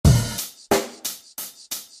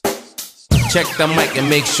Check the mic and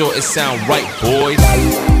make sure it sound right, boys.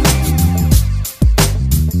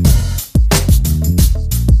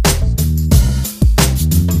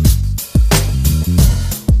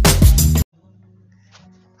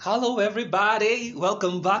 Hello everybody,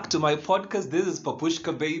 welcome back to my podcast. This is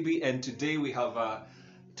Papushka Baby, and today we have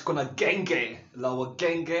tuko na genge, lawa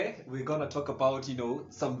genge. We're gonna talk about,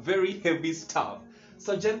 some very heavy stuff.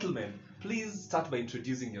 So gentlemen, please start by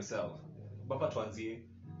introducing yourself. Baba tuanzie.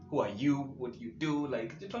 Who are you? What do you do?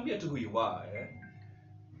 Like, tuambie tu who you are.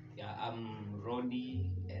 Yeah, I'm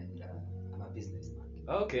Ronnie and I'm a businessman.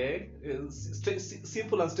 Okay,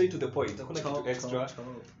 simple and straight to the point. Hakuna kitu extra.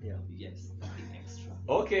 Yeah. Yes, nothing extra.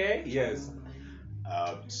 Okay, yes.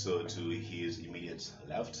 So to his immediate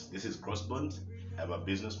left, this is Crossbond. I'm a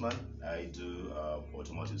businessman. I do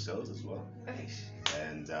automotive sales as well,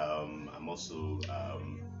 and I'm also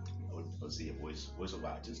I would say a voiceover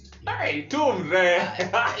artist. Hey, tumre.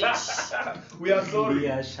 We are sorry.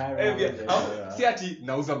 Yeah, Si ati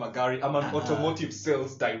nauza magari. I'm an automotive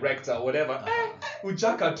sales director, whatever.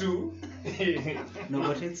 Ujaka too. No,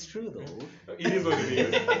 but it's true though. It is what it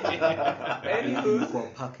is. Anywho,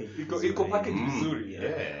 iko package vizuri.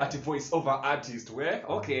 Yeah. Ati voiceover artist. Where?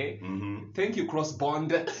 Okay. Mm-hmm. Thank you,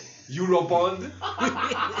 Crossbond, Eurobond.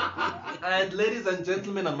 And ladies and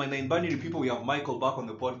gentlemen, and my non-binary people, we have Michael back on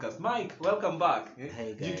the podcast. Mike, welcome back.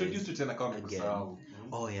 Hey, guys. Introduce to Tena Kama Again. Kusahau.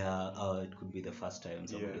 Oh yeah, it could be the first time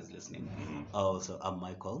somebody's listening. So I'm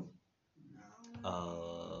Michael.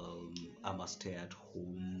 I'm a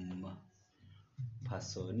stay-at-home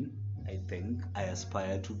person. I think I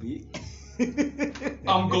aspire to be.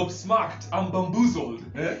 I'm gobsmacked. I'm bamboozled.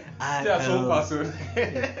 I, Stay at home person.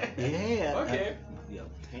 Yeah. Okay.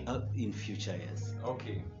 In future, yes.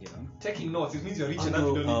 Okay. Yeah. Taking notes. It means you're rich Oh, enough.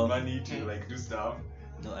 no, You don't need money to do stuff.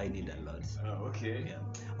 No, I need a lot. Oh, okay. Yeah.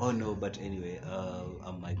 Oh no, but anyway,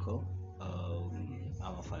 I'm Michael.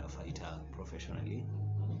 I'm a firefighter professionally.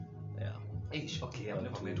 Yeah. Okay, I've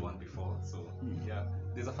never met one before. So yeah,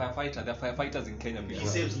 there's a firefighter. There are firefighters in Kenya. He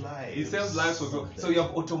saves lives. He saves lives for so. So you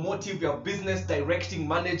have automotive, you have business directing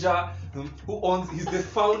manager who owns. He's the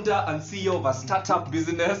founder and CEO of a startup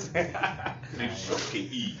business.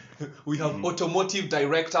 KE. We have automotive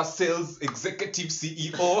director, sales executive,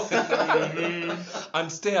 CEO,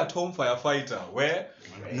 and stay-at-home firefighter. Where?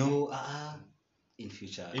 No, in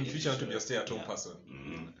future. In future, you want to be a stay-at-home person.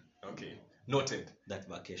 Okay, noted. That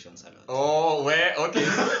vacations a lot. Oh, where? Okay.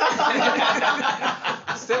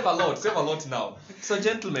 Save a lot now. So,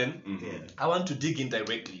 gentlemen, I want to dig in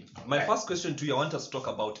directly. My first question to you, I want us to talk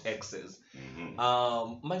about exes.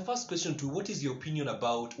 My first question to you, what is your opinion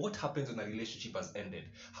about what happens when a relationship has ended?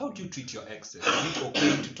 How do you treat your exes? Is it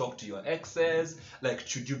okay to talk to your exes? Like,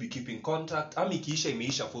 should you be keeping contact? Ikiisha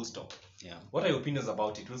imeisha, full stop. Yeah. What are your opinions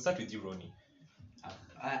about it? We'll start with you, Ronnie.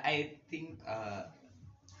 I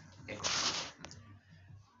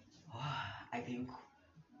think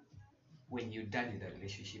when you're done with the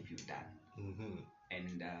relationship, you're done.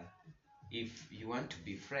 And if you want to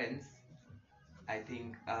be friends, I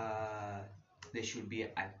think there should be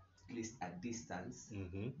at least a distance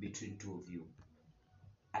between two of you,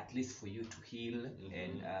 at least for you to heal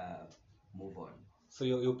and move on. So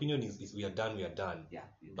your opinion is we are done. Yeah.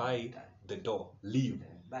 By done. the door. Leave.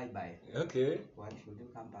 Bye. Okay. Why should you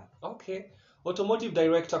come back? Okay. Automotive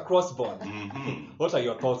director Crossbond. What are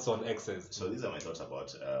your thoughts on exes? So these are my thoughts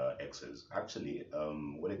about exes. Actually,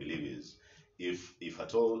 what I believe is, if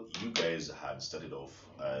at all you guys had started off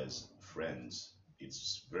as friends,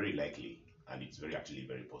 it's very likely, and it's actually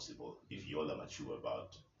very possible, if you all are mature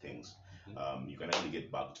about things, you can actually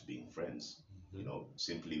get back to being friends.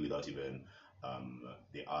 Simply without even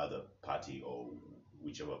the other party or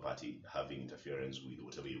whichever party having interference with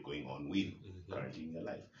whatever you're going on with currently in your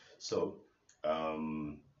life. So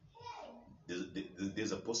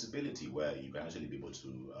there's a possibility where you can actually be able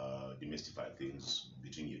to demystify things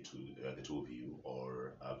between you two, the two of you,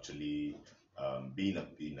 or actually be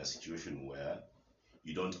in a situation where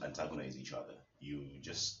you don't antagonize each other. You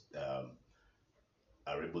just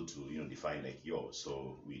are able to define like,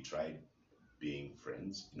 so we tried being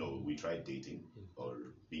friends, we tried dating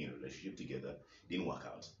or being in a relationship together, didn't work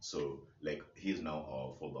out. So like, here's now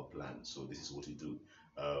our fallback plan. So this is what we do.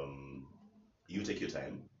 You take your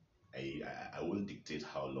time. I won't dictate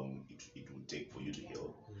how long it will take for you to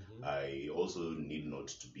heal. I also need not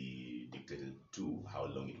to be dictated to how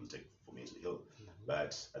long it will take for me to heal.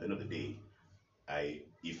 But at the end of the day,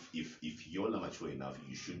 if you're not mature enough,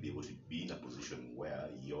 you should be able to be in a position where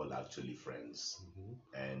you're actually friends,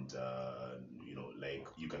 and like,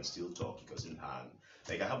 you can still talk, you can still hang.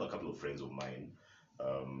 Like, I have a couple of friends of mine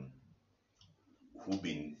who've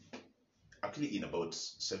been actually in about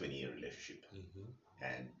 7-year relationship,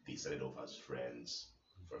 and they started off as friends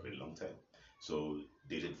for a very long time. So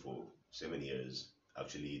dated for 7 years.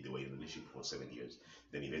 Actually, they were in a relationship for 7 years.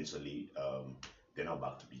 Then eventually, they're now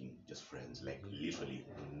back to being just friends. Like literally,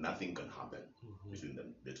 nothing can happen between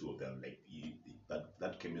them, the two of them. Like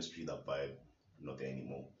that chemistry, that vibe, not there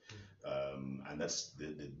anymore. And that's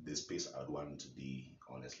the space I'd want to be,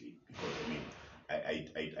 honestly, because I mean,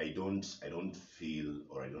 I don't feel,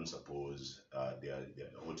 or I don't suppose there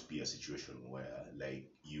ought to be a situation where like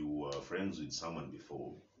you were friends with someone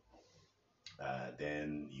before,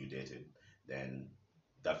 then you dated, then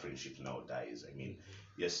that friendship now dies. I mean,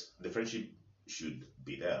 yes, the friendship should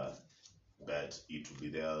be there, but it will be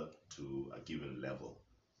there to a given level.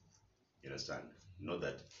 You understand? Not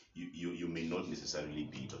that you may not necessarily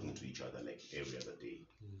be talking to each other like every other day,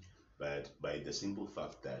 but by the simple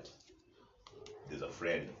fact that there's a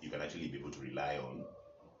friend you can actually be able to rely on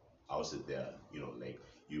outside there, like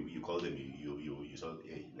you call them, you tell,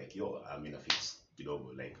 hey, like, yo, I'm in a fix,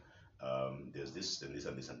 like there's this and this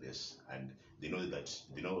and this and this, and they know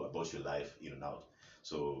about your life in and out.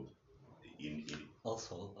 So in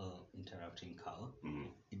Also, interrupting Carl,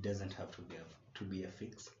 it doesn't have to be a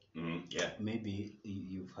fix. yeah, Maybe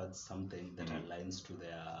you've had something that aligns to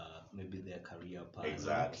their career path,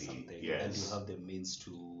 Exactly, or something, yes. and you have the means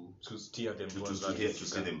to steer them to towards that.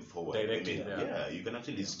 steer them forward. Directly, I mean, yeah. you can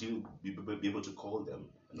actually still be able to call them,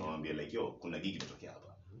 and be like, yo, kuna gigi imetokea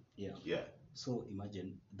hapa. yeah. Yeah. So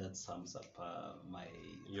imagine that sums up my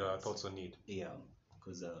Your thoughts on it. Yeah,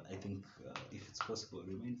 because I think if it's possible,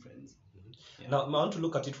 remain friends. Yeah. Now, I want to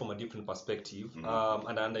look at it from a different perspective,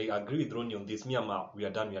 and I agree with Ronnie on this. Me and Ma, we are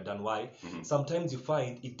done. Why? Sometimes you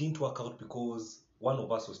find it didn't work out because one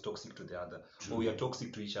of us was toxic to the other, or we are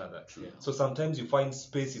toxic to each other. Yeah. So sometimes you find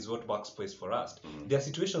space is what works best for us. There are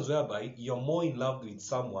situations whereby you're more in love with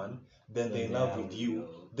someone than they're in love with you.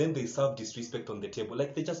 Then they serve disrespect on the table.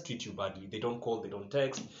 Like, they just treat you badly. They don't call, they don't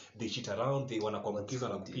text, they shit around, they wanna kuambukiza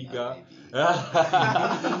na kupiga.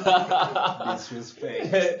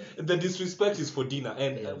 Disrespect. The disrespect is for dinner.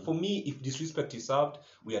 And for me, if disrespect is served,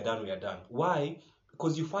 we are done. Why?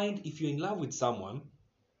 Because you find if you're in love with someone,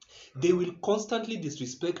 they will constantly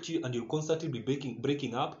disrespect you and you'll constantly be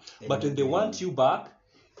breaking up. But when they want you back,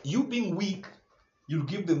 you being weak, you'll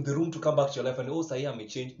give them the room to come back to your life and, oh, Saya may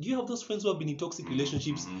change. Do you have those friends who have been in toxic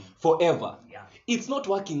relationships forever? Yeah. It's not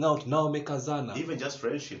working out now, mekazana. Even just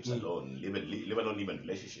friendships alone, leave alone even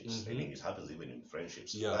relationships. I mean, it happens even in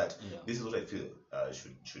friendships. Yeah. But this is what I feel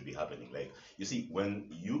should be happening. Like, you see, when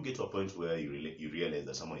you get to a point where you realize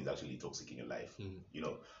that someone is actually toxic in your life,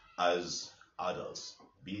 as adults,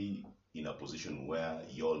 be in a position where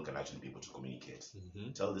y'all can actually be able to communicate.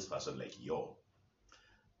 Tell this person, like, yo,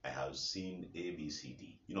 I have seen A, B, C,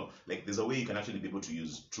 D. Like, there's a way you can actually be able to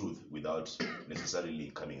use truth without necessarily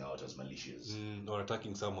coming out as malicious. Or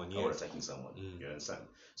attacking someone, yes. Or attacking someone. You understand?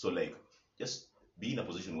 So, like, just be in a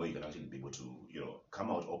position where you can actually be able to, come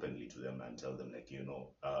out openly to them and tell them, like,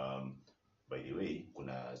 by the way,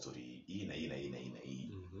 kuna story hii na hii na hii na hii na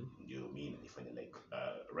hii. Ndio mimi inanifanya, like,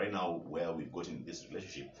 right now where we've gotten in this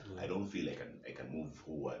relationship, I don't feel like I can move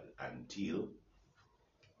forward until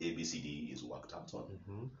ABCD is worked out on.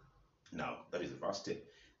 Now, that is the first step.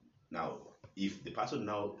 Now, if the person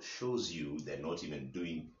now shows you they're not even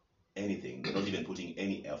doing anything, they're not even putting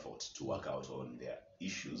any effort to work out on their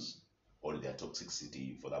issues or their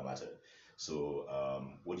toxicity for that matter. So,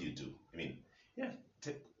 what do you do? I mean,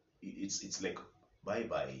 it's like, bye,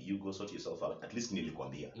 you go sort yourself out. At least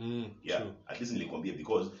nilikwambia. True. At least nilikwambia,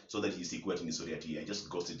 because so that you see quite in sorry, I just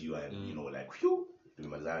ghosted you and like, whew.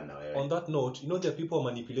 On that note, there are people who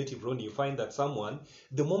are manipulative, Ronnie. You find that someone,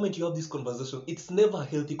 the moment you have this conversation, it's never a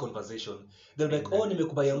healthy conversation. They're like, oh,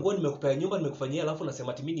 nimekubaya nguo, nimekupea nyumba, nimekufanyia, alafu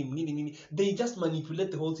nasema ati nini. They just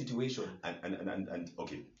manipulate the whole situation. And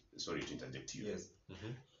okay, sorry to interject you. Yes.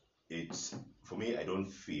 It's, for me, I don't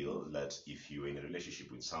feel that if you're in a relationship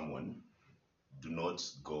with someone, do not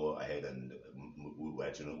go ahead and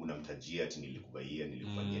unamtajia ati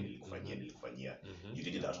nilikufanyia. You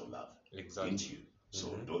did it out of love. Exactly. Didn't you? So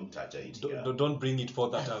don't touch it. Don't bring it for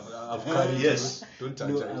that. I've carried. Yes. Don't touch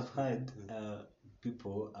No, it. I've had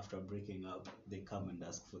people after breaking up, they come and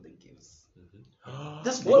ask for the gifts.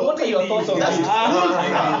 That's What are your thoughts on That's this?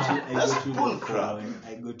 That's bull crap.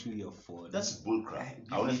 I go to your phone. That's bull crap.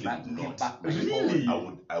 I honestly would not. Really?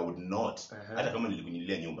 I would not. Hata kama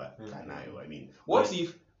nilikununulia nyumba, kanayo. I mean, What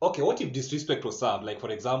if disrespect was served? Like, for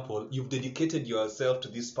example, you've dedicated yourself to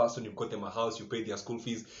this person, you've got them a house, you pay their school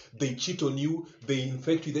fees, they cheat on you, they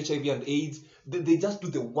infect you with HIV and AIDS, they just do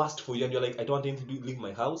the worst for you, and you're like, I don't want anything to do, leave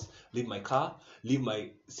my house, leave my car, leave my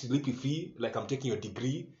sleepy fee, like I'm taking your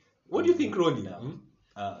degree. What do you think, Ronnie? No.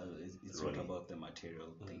 It's not Ronnie. about the material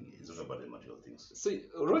thing. It's not about the material things. So,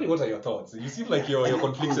 Ronnie, what are your thoughts? You seem like you're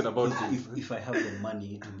conflicted about this. If I have the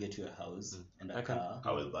money to get you a house and a I can- car,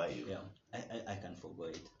 I will buy you. yeah, I can forgo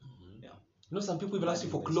it. Yeah, You know, some people even ask you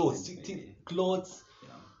for Money clothes, investment, maybe. clothes,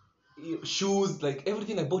 yeah. shoes, like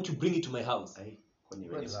everything I bought you, bring it to my house. When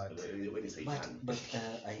Well, you say can. But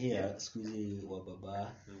I hear squeezy wa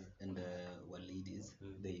baba and wa ladies,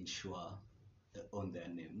 they insure on their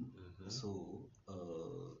name. So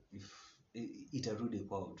if itarudi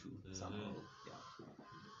kwao tu somehow, yeah.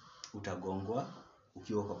 Utagongwa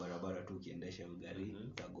ukiwa kwa barabara tu ukiendesha gari,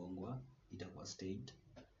 utagongwa, itakuwa staged,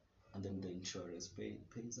 and then the insurance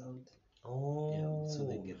pays out. Oh, Yeah, so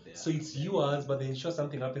they get their- so it's yours, but they ensure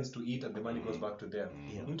something happens to it and the money goes back to them.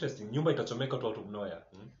 Yeah. Interesting. Nyumba itachomeka tu out of nowhere.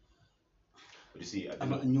 But you see, I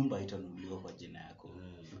Ama don't- nyumba itanunuliwa kwa jina yako,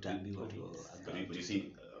 utaambiwa tu but you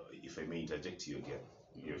see, if I may interject you again,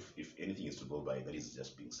 if anything is to go by, that is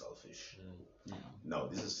just being selfish. yeah. Now,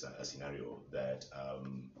 this is a scenario that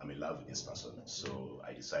I'm in love with this person, so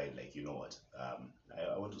I decide, like, you know what,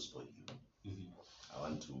 I want to spoil you. I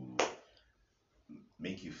want to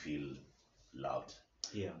make you feel loved.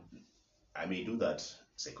 Yeah. I may do that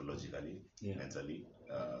psychologically, Yeah. mentally,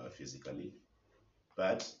 physically,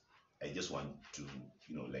 but I just want to,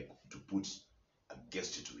 like, to put a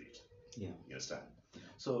gesture to it. Yeah. You understand?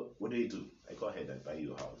 So what do? I go ahead and buy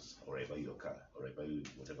you a house, or I buy you a car, or I buy you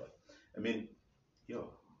whatever. I mean,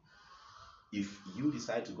 if you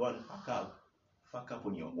decide to go and fuck up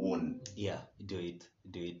on your own. Yeah, do it.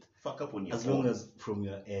 Fuck up on your As own. long as from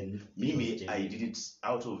your end. Maybe I did it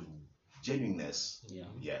out of genuineness. Yeah.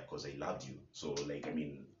 Yeah, because I loved you. So, like, I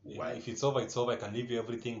mean, why? If it's over, it's over. I can leave you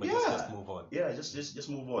everything, but just move on. Yeah, just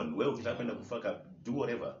move on. Well, if happen to fuck up, do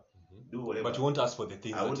whatever. Do whatever. But you won't ask for the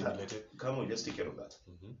things I that won't you have, related. come on, just take care of that.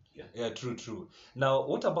 Yeah, true. Now,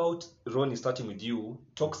 what about Ronnie, starting with you?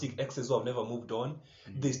 Toxic exes who have never moved on.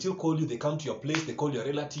 They still call you, they come to your place, they call your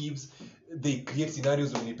relatives, they create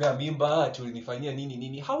scenarios when nipea mimba, ati ulinifanyia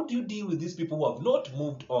nini. How do you deal with these people who have not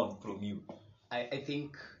moved on from you? I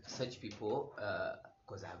think such people,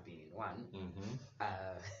 because I've been in one.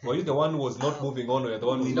 Were you the one who was not moving on, or you're the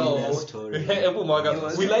one who's No. Their story. Ebu Mwaga, It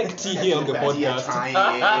was- we like tea here on the podcast.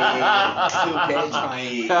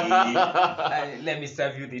 Let me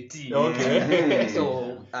serve you the tea. Okay.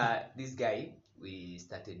 So this guy, we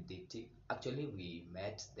started dating. Actually, we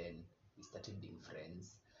met, then we started being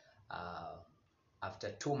friends.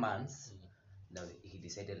 After 2 months, now he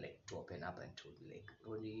decided like to open up and told me like,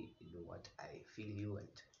 Ronnie, you know what? I feel you and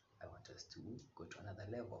I want us to go to another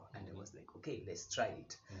level. And I was like, okay, let's try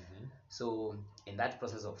it. So in that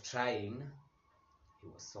process of trying, he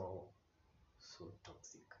was so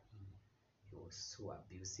toxic. He was so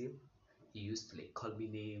abusive. He used to like call me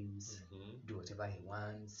names, do whatever he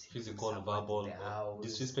wants. Physical, Someone in verbal, the house.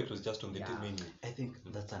 disrespect was just on the Yeah. menu. I think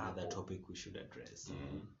that's another topic we should address.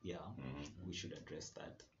 Yeah, we should address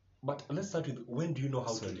that. But let's start with, when do you know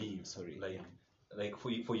how Sorry, to leave? sorry, Like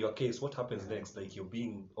for your case, what happens next? Like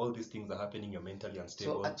all these things are happening, you're mentally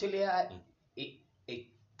unstable. So actually, it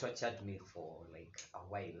tortured me for like a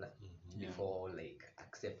while before like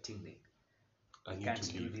accepting like I I need can't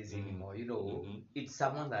to do leave. this anymore. You know, it's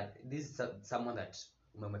someone that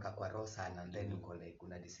umemweka kwa roho sana, and then uko like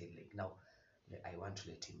una decide like now I want to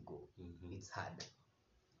let him go. It's hard,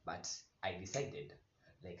 but I decided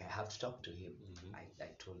like I have to talk to him. I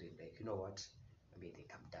told him like, you know what, maybe I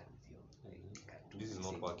think I'm done with you. Like, I can't do This is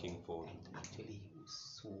not anymore. working for And actually he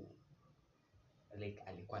was so like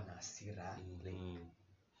alikuwa na hasira like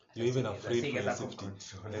You're even That's afraid saying for as your a safety.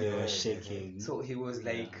 control. They were shaking. So he was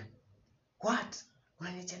like, what?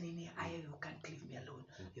 Unaniacha nini? You can't leave me alone.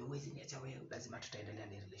 You always niacha wewe, lazima tutaendelea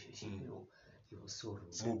na relationship. You know, he was so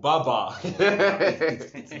rude. Mubaba.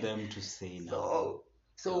 It's them to say now.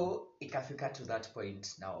 So ikafika to that point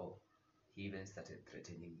now, he even started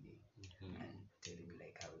threatening me and telling me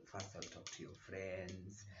like, I'll talk to your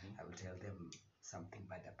friends. I will tell them something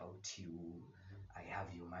bad about you. I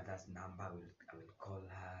have your mother's number. I will call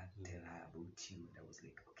her, tell her about you. And I was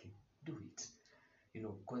like, okay, do it. You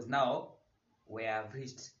know, because now where I've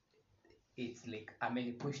reached, it's like I'm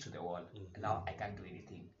being pushed to the wall. Now I can't do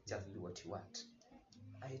anything. Just do what you want.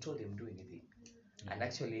 I told him do anything, and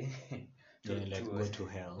actually, Go to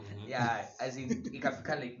hell. yeah, as in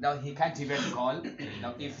ikafika like now he can't even call.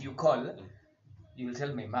 Now if you call, you will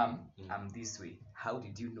tell my mom I'm this way. How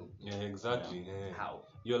did you know? Yeah, exactly. Yeah. How?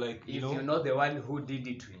 You're like, If you're not the one who did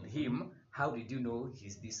it with him, how did you know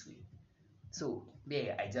he's this way? So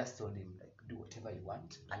yeah, I just told him like do whatever you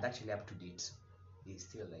want, and actually up to date, he's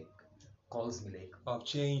still like calls me like, I've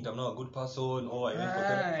changed, I'm not a good person, oh I went for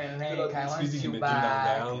like, I want you nimetenda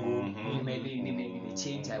back. yangu.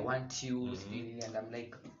 Change, I want you, and I'm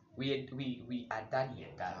like, we are done here,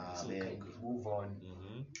 so man. can we move on?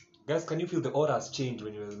 Guys, can you feel the aura's changed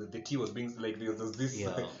when the tea was being like there was this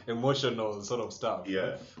emotional sort of stuff?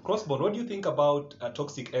 Yeah. Crossbone, what do you think about a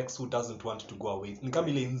toxic ex who doesn't want to go away? Ni kama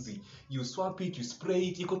ile nzi, you swap it, you spray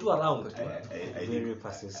it, iko tu around. I Very think,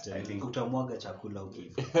 persistent. I think Utamwaga chakula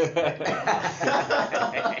ukifa.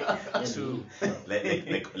 True.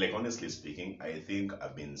 like honestly speaking, I think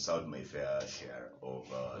I've been served my fair share of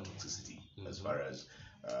toxicity as far as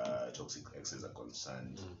toxic exes are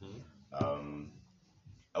concerned.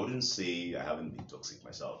 I wouldn't say I haven't been toxic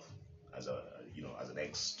myself as an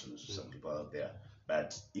ex to some people out there,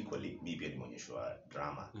 but equally me pia nimeonyeshwa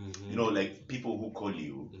drama. You know, like people who call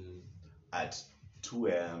you at 2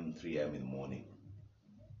 a.m., 3 a.m. in the morning.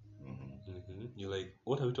 You're like,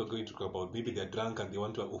 what are we going to talk about? Maybe they're drunk and they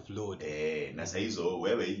want to offload. Na saa hizo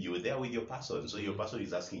wewe you were there with your person, so your person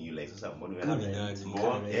is asking you like, sasa mbona wewe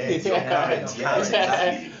Current. it's your current, yeah,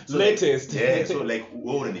 exactly. So Latest. Like, so like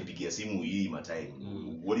wewe unanipigia simu hii matime.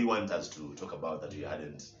 What do you want us to talk about that we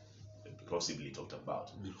hadn't possibly talked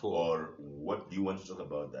about Before? Or what do you want to talk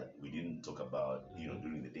about that we didn't talk about,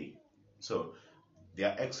 during the day? So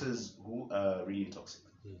there are exes who are really toxic.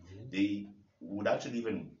 They would actually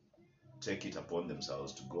even take it upon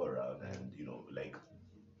themselves to go around and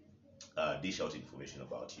dish out information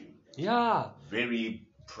about you. Yeah. Very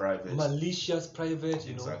private. Malicious, private,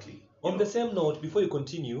 Exactly. On the same note, before you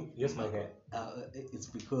continue, yes, my guy. It's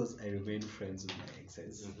because I remain friends with my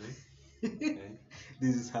exes.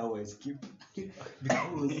 This is how I skip. Because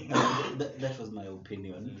that was my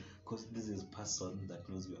opinion. Because this is person that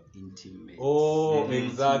knows your intimate. Oh,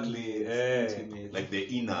 exactly. Intimate. Like the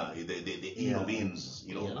inner beings,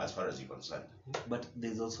 as far as you're concerned. But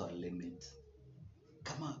there's also a limit.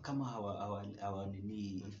 Kama our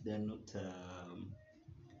nini, if they're not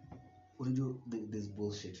there's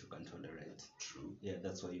bullshit you can't tolerate. True. Yeah,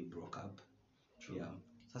 that's why you broke up. True. Yeah.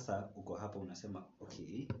 Sasa uko hapa unasema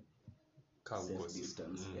okay, safe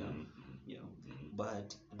distance. Yeah.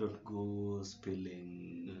 But don't go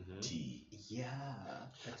spilling Tea. Yeah.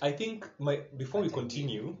 I think before you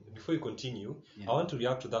continue, I want to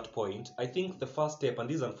react to that point. I think the first step, and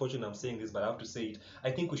this is unfortunate I'm saying this, but I have to say it,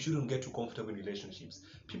 I think we shouldn't get too comfortable in relationships.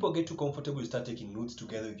 People get too comfortable, you start taking nudes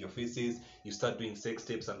together with your faces, you start doing sex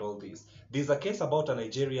tapes and all this. There's a case about a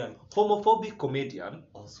Nigerian homophobic comedian.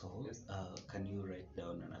 Also, can you write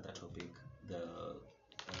down another topic? The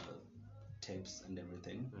tapes and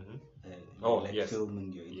everything. Yes.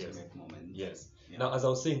 Filming your intimate moments. Yes. Yeah. Now, as I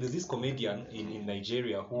was saying, there's this comedian in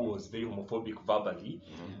Nigeria who was very homophobic verbally,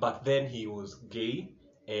 but then he was gay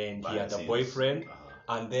and he had a boyfriend,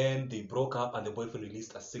 and then they broke up and the boyfriend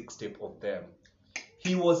released a sex tape of them.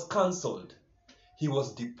 He was cancelled. He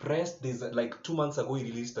was depressed. There's like 2 months ago, he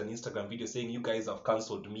released an Instagram video saying, "You guys have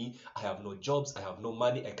cancelled me. I have no jobs. I have no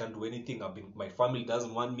money. I can't do anything. My family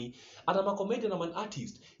doesn't want me. And I'm a comedian. I'm an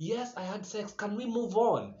artist. Yes, I had sex. Can we move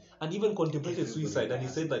on?" And even contemplated suicide. And he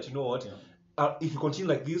said that, you know what? If you continue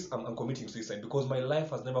like this, I'm committing suicide because my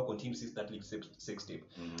life has never continued since that sex tape.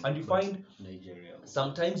 And you find Nigeria.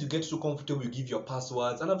 Sometimes you get too comfortable, you give your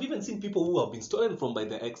passwords. And I've even seen people who have been stolen from by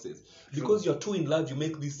their exes. Because you're too in love, you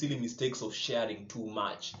make these silly mistakes of sharing too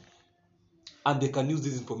much. And they can use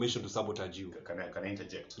this information to sabotage you. Can I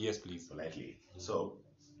interject? Yes, please. Politely. So,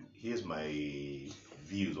 here's my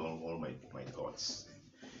views on all my thoughts.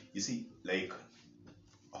 You see, like,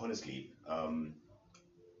 honestly,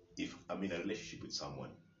 if I'm in a relationship with someone,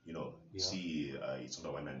 see, it's not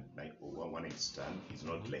a one night stand. It's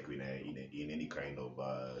not like in any kind of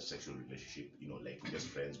sexual relationship. Like we're just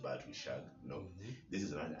friends, but we shag. This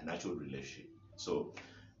is a natural relationship. So,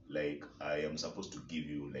 like, I am supposed to give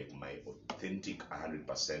you like my authentic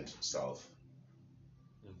 100% self.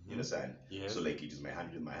 You understand? Yes. So, like, it is my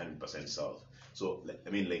 100% self. So, like, I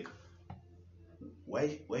mean, like,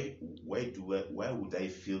 why would I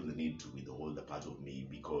feel the need to withhold a part of me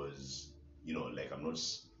because like I'm not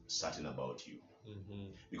certain about you?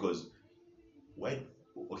 Because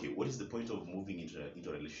what is the point of moving into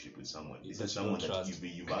a relationship with someone? This is someone that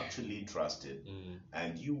you've actually trusted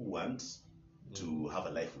and you want to have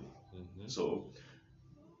a life with. So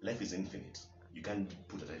life is infinite. You can't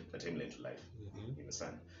put a timeline to life. You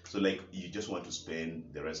understand? So, like, you just want to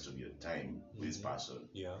spend the rest of your time with this person.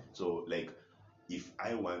 Yeah. So, like, if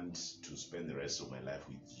I want to spend the rest of my life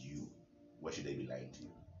with you, why should I be lying to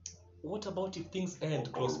you? what about if things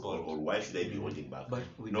end cross-bond? or why should I be holding back? But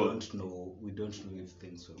we No. don't know. We don't know if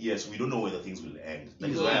things will. Yes, we don't know whether things will end. That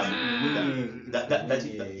is Even why if I'm that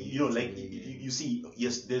we- you know, like you see,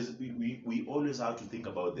 yes, we always have to think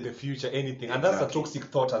about The the future, anything, and that's a Exactly. toxic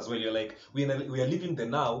thought as well. You're like, we are living the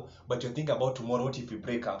now, but you're thinking about tomorrow. What if we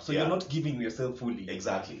break up? So Yeah. you're not giving yourself fully.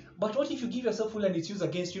 exactly. But what if you give yourself fully and it's used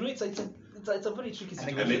against you? It's a very tricky And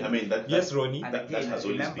situation. I mean that. Yes, Ronnie. And That again, has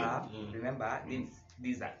always remember, been. remember,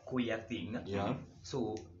 this is a queer thing. Yeah.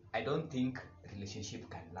 So I don't think relationship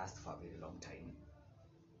can last for a very long time,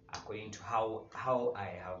 according to how I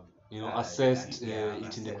have Assessed yeah,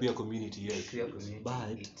 it in the assessed queer community. Yes. queer community.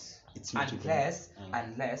 But it's not unless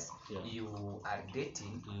even- Yeah. you are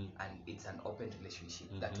dating Mm. and it's an open relationship,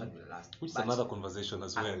 that one will last. Which is But another conversation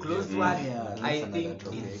as well. a close yes. one, Yeah, that's I another think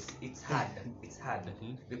topic. it's hard. It's hard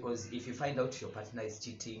Mhm. because if you find out your partner is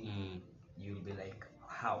cheating, Mm. you'll be like,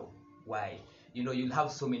 how, why? You'll have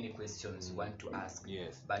so many questions you want to ask,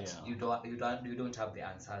 Yes. but Yeah. you don't have the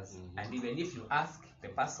answers. Mhm. And even if you ask, the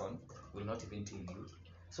person will not even tell you.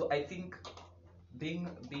 So I think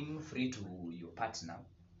being free to your partner,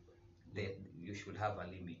 that you should have a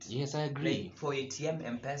limit. Yes, I agree. Like for ATM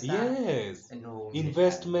M-Pesa, Yes. no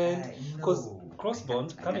Investment, because no,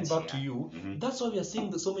 cross-bond, I coming can't back to share. you, Mhm. that's why we are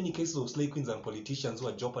seeing so many cases of slay queens and politicians who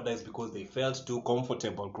are jeopardized because they felt too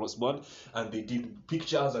comfortable cross-bond and they did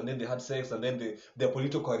pictures and then they had sex and then their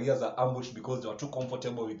political careers are ambushed because they were too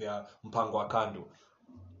comfortable with their mpango wa kando.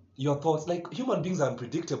 Your thoughts, like human beings are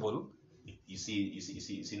unpredictable. You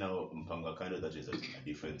see now mpango kando, that is a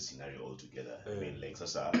different scenario altogether. I mean, like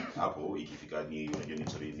sasa hapo ikifika ni unajua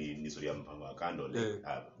ni story ya mpango kando, like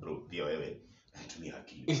bro pia wewe tumia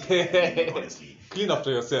akili. I mean, honestly, Clean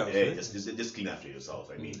after yourself. yeah, just clean after yourself.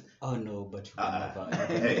 I mean, Oh no, but you Ah, can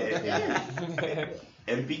never.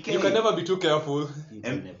 MPK. You can never be too careful. You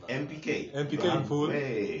can never. MPK. MPK You have- full.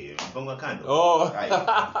 Hey, mpango kando. Oh. Right.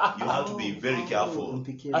 You have to be very careful.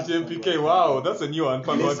 MPK At MPK, wow, that's a new one.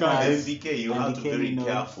 Mpango wa Yes, kando. man. MPK, you have to be MPK, very you know.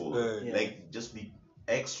 careful. Yeah. Like, just be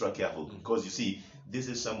extra careful because you see, this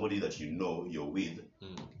is somebody that you know you're with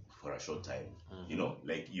for a short time. You know,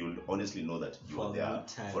 like you'll honestly know that you For are a there good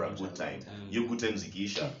time, for a for good a time. good time. Your good times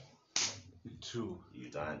ikiisha, True. you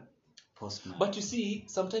done. Postman. But you see,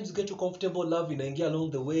 sometimes you get too comfortable, love inaingia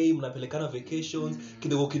along the way, mnapelekana vacations,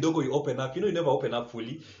 kidogo kidogo you open up. You never open up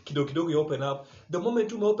fully. Kidogo kidogo you open up. The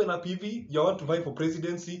moment you open up hivi, you want to vie for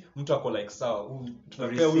presidency, mtu ako like sawa,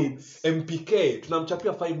 tunapea huyu Receipts. MPK,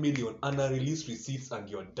 tunamchapia 5 million, ana release receipts and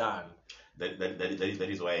you're done. That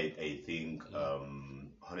is why I think,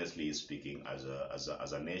 honestly speaking,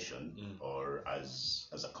 as a nation or as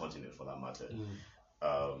a continent for that matter,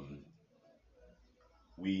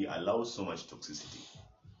 we allow so much toxicity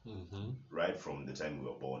right from the time we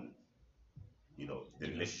were born. You know, the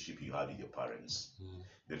relationship you had with your parents,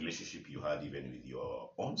 the relationship you had even with your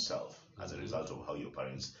own self as a result of how your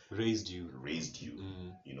parents Raised you.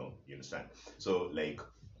 you know, you understand. So like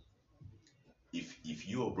if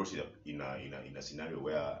you are brought up in a scenario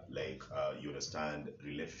where like you understand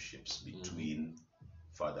relationships between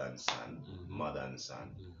father and son, mother and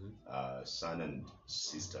son, son and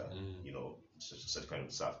sister, you know, such kind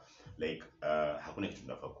of stuff, like hakuna kitu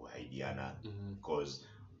tunafaa kuhaidiana, because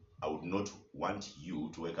I would not want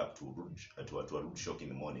you to wake up to a rude shock in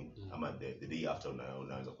the morning. Ama the day after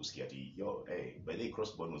unaanza kusikia ati yo, hey, by the way,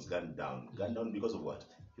 Crossbone was gunned down because of what?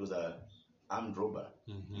 He was a armed robber,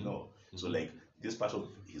 you know. So like this part of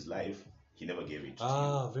his life, he never gave it to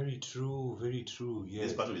you. Very true, very true. Yes.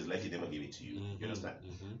 This part of his life, he never gave it to you. You understand?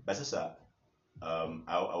 But sasa,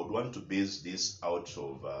 I would want to base this out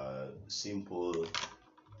of a simple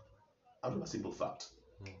fact: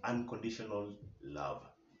 unconditional love.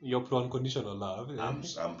 You're pro unconditional love.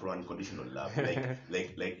 I'm pro unconditional love.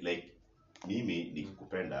 Like mimi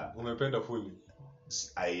nikikupenda, Umependa fully.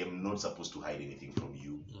 I am not supposed to hide anything from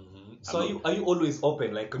you. So are you always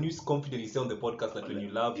open? Like, can you confidently say on the podcast that when you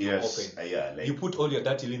love, you're Yes, open? yeah. Like, You put all your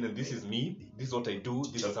dirty linen. This is me. This is what I do.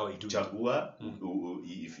 This is how I do it. Chagua,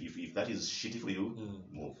 if that is shitty for you,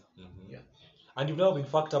 move. Yeah, And you've never been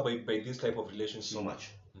fucked up by this type of relationship. so much.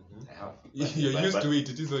 I have. You're But- used but- to it.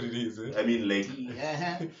 It is what it is. I mean, like,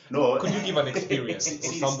 Yeah. no. Could you give an experience of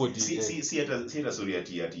somebody? See it sorry,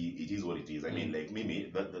 it is what it is. I mean, like,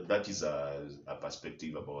 Mimi, that is a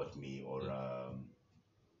perspective about me, or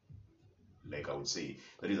like I would say,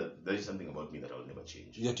 that is something about me that I will never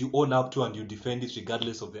change. That you own up to and you defend it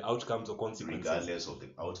regardless of the outcomes or consequences. Regardless of the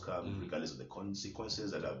outcome, regardless of the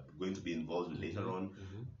consequences that are going to be involved later on,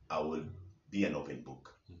 I will be an open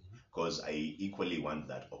book, because I equally want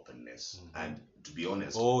that openness. And to be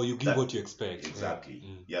honest, Oh, you give what you expect. exactly.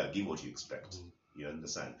 Yeah, give what you expect. You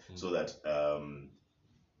understand? So that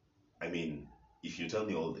I mean, if you tell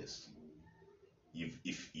me all this,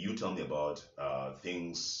 if you tell me about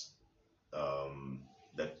things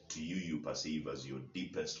that to you perceive as your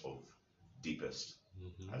deepest of deepest,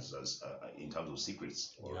 as in terms of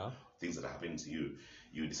secrets or things that are happening to you,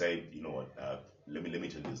 you decide, you know what, let me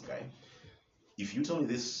tell this guy. If you tell me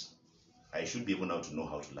this, I should be able now to know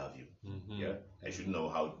how to love you. Yeah, I should know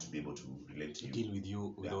how to be able to relate to you, Deal with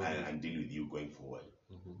you and deal with you going forward.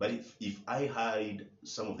 But if I hide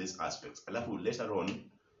some of these aspects, alafu later on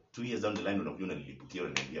 2 years down the line unakuja unanilipukia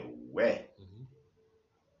unaniambia we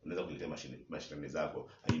unaweza kuletea mashitani zako,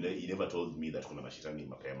 and you never told me that kuna mashitani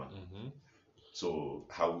mapema. So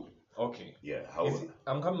how? Okay. Yeah. How?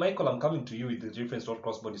 Michael, I'm coming to you with the difference what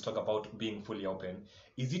Crossbond is talk about being fully open.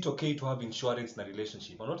 Is it okay to have insurance in a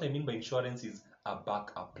relationship? And what I mean by insurance is a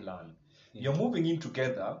backup plan. You're moving in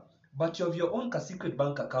together, but you have your own secret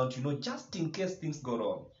bank account, you know, just in case things go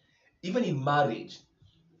wrong. Even in marriage,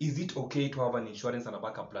 is it okay to have an insurance and a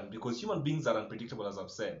backup plan? Because human beings are unpredictable, as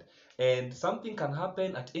I've said. And something can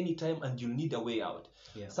happen at any time and you'll need a way out.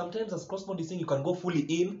 Yeah. Sometimes, as Crossbond is saying, you can go fully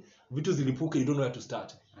in, vitu zilipuke, you don't know where to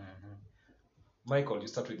start. Michael, you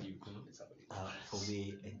start with you. For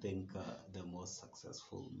me, I think the most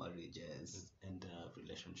successful marriages and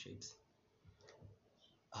relationships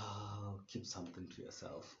keep something to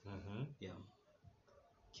yourself. Yeah,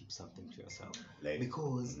 keep something to yourself.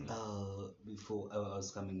 Because before I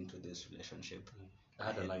was coming into this relationship, I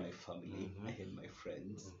had my family, I had my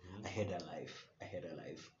friends, I had a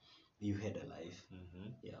life. You had a life.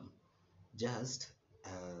 Yeah, just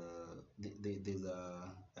there's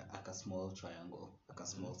a small triangle, like a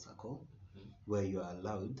small circle, where you are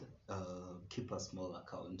allowed keep a small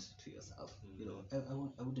account to yourself. You know,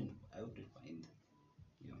 I wouldn't mind.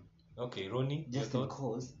 You know. Okay, Ronnie, Just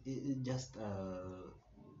because just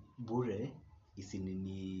bure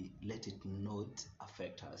isinini, let it not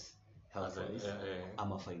affect us health-wise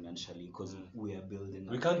ama financially, because we are building.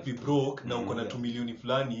 We can't be broke na uko na 2 milioni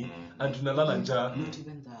fulani and tunalala njaa. Not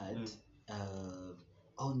even that.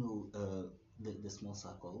 Oh no, the small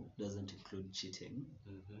circle doesn't include cheating.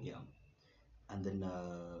 Yeah, and then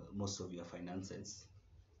most of your finances,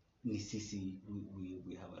 ni sisi,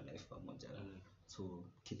 we have a life pamoja. So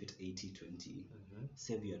keep it 80-20.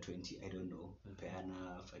 Save your 20. I don't know.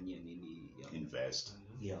 Peana, fanyia nini. Yeah. Invest.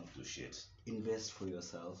 Yeah. Do shit. Invest for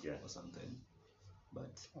yourself or something.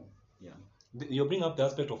 But yeah. You bring up the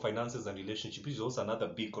aspect of finances and relationship, which is also another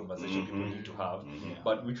big conversation people need to have,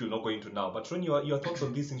 but which we'll not go into now. But Ron, your thoughts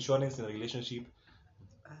on this insurance in a relationship?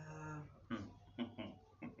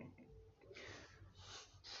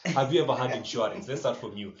 Have you ever had insurance? Let's start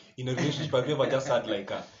from you. In a relationship, have you ever just had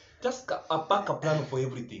like a backup plan for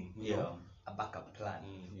everything? You know? A backup plan.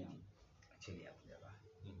 Actually, I've never.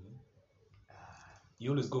 You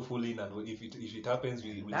always go full in, and if it happens,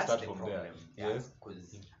 we will start from there. Yes.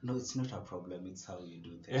 No, it's not a problem. It's how you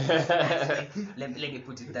do things. let me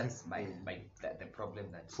put it. That's the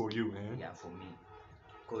problem that for you. Yeah, for me,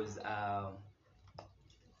 because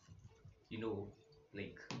you know,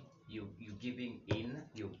 like you giving in,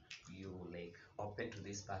 you like open to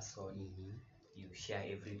this person. You share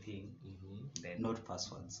everything. Then not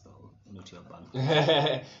passwords though, not your bank.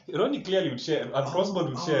 Ronnie clearly would share, and Crossbond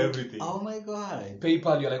would share everything. Oh my god.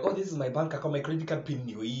 PayPal, you're like, oh, this is my bank account, my credit card pin.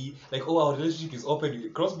 Like, oh, our relationship is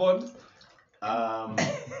open. Crossbond.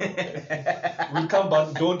 We'll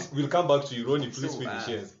come back to you, Ronnie. Please finish.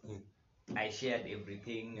 Yes. I shared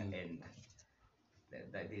everything, and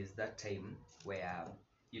that is that time where,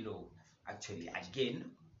 you know, actually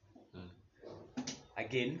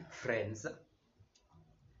again friends.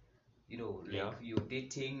 You know, like you're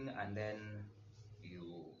dating and then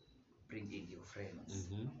you bring in your friends.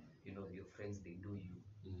 You know, your friends, they do you.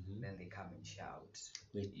 Then they come and shout.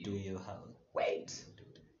 Wait, do you how? Wait.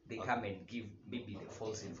 They come and give maybe the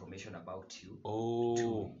false information about you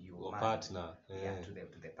to your partner. Yeah, to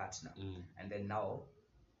the partner. And then now,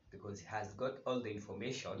 because he has got all the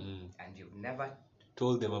information and you've never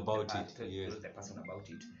told them about it. Told the person about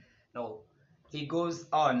it. Now, he goes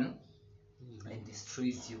on and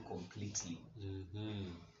destroys you completely.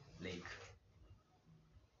 Like,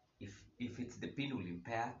 if it's the pin will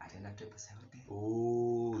impair at another percent.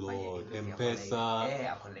 Oh Lord, M-Pesa,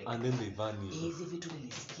 and then they vanish. Easy vitu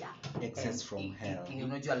nilisikia. Excess from hell. You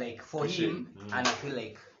know, like for him, and I feel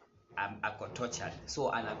like I got tortured. So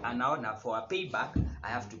and now for a payback, I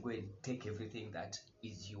have to go and take everything that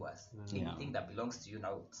is yours. Anything that belongs to you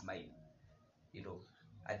now, it's mine. You know,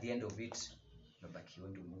 at the end of it, nobody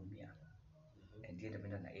want to move me. And the end of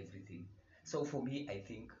it, everything. So for me, I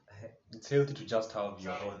think It's healthy to just have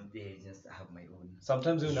your own. they just have my own.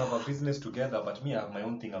 Sometimes we have a business together, but me, I have my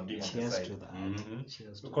own thing I'm doing on the Cheers side. to that. Mhm.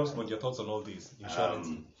 Cheers to Because that. what your thoughts on all this? Insurance.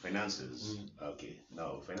 Finances. Okay.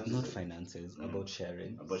 Now, finances. Not finances, about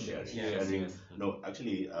sharing. About sharing. Yes, Sharing. yes. No,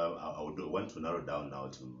 actually, I would want to narrow down now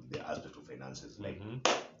to the aspect of finances. Like,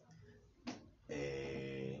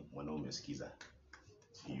 mwanaume skiza,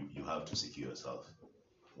 you have to secure yourself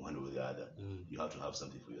one way or the other. You have to have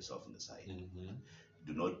something for yourself on the side.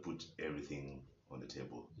 Do not put everything on the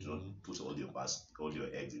table. Do not put all your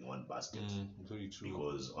eggs in one basket. Very true.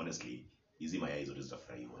 Because honestly, hizi mayai zote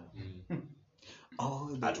zitafurahiwa.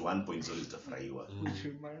 Oh, At one point zote zitafurahiwa. Which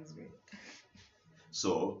reminds me.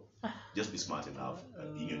 So just be smart enough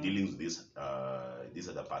in your dealings with this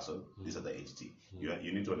other person, this other entity.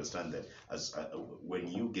 You need to understand that as when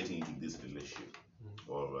you get into this relationship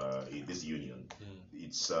or in this union,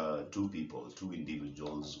 it's two people, two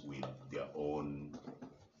individuals with their own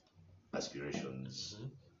aspirations,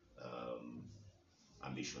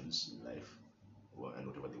 ambitions in life, and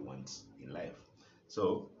whatever they want in life.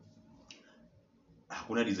 So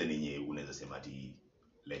hakuna design yenye unaweza sema ati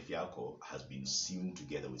life yako has been sewn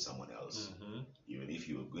together with someone else. Even if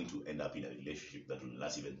you're going to end up in a relationship that will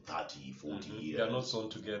last even 30, 40 years. They are not sewn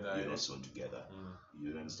together. You're not sewn together.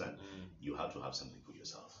 You understand? You have to have something for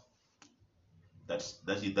yourself.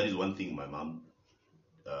 That is one thing my mom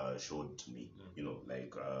showed to me. You know,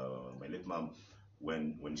 like my late mom,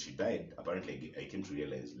 when she died, apparently I came to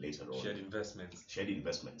realize later on. Shared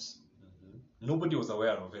investments. Nobody was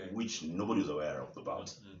aware of it. Which nobody was aware of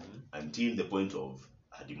about. Until the point of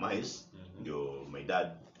her demise, my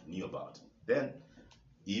dad knew about. Then,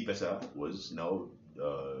 hii pesa was now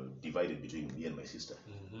divided between me and my sister.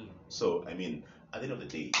 So, I mean, at the end of the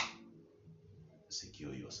day,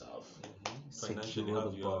 secure yourself. secure the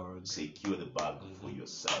bag. Secure the bag for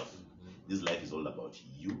yourself. This life is all about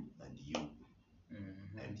you and you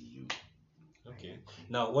and you. Okay.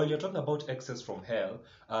 Now, while you're talking about exes from hell,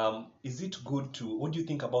 is it good to? What do you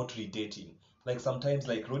think about redating? Like sometimes,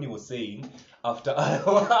 like Ronnie was saying, after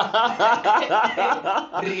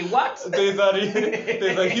What? there's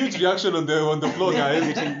a huge reaction on the floor,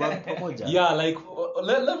 guys. Getting back pamoja. Yeah, like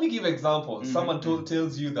let me give examples. Someone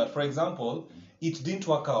tells you that, for example, it didn't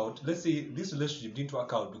work out. Let's say this relationship didn't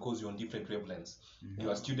work out because you're on different wavelengths. You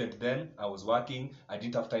were a student then, I was working, I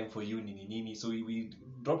didn't have time for you, nini. So we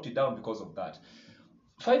dropped it down because of that.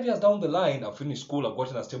 5 years down the line, I've finished school, I've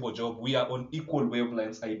gotten a stable job, we are on equal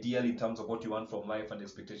wavelengths, ideally in terms of what you want from life and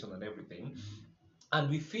expectation and everything. And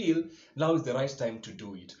we feel now is the right time to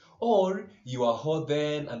do it. Or you are hot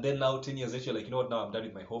then, and then now 10 years later, you're like, you know what, now I'm done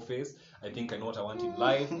with my whole phase. I think I know what I want in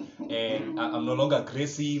life. And I'm no longer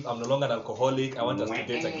aggressive. I'm no longer an alcoholic. I want us to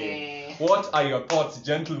date again. What are your thoughts,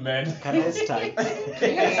 gentlemen? Can I start?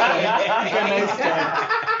 Can I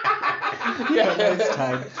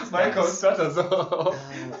start? Michael, start us off.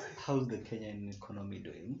 How's the Kenyan economy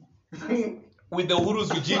doing? With the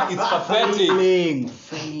Uhuru's regime, it's pathetic.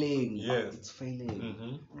 Failing. Yes. It's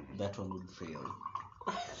failing. That one would fail.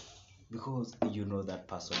 Because you know that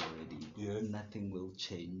person already. Yes. Nothing will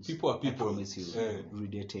change. People are people. I promise you.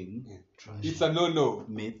 Redating. It's a no-no.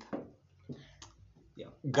 Myth.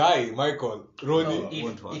 Guy, Michael, Ronnie.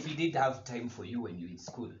 If he did have time for you when you're in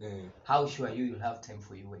school, how sure you'll have time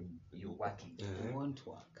for you when you're working? It won't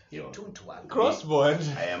work. You don't work. Crossboard.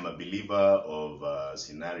 I am a believer of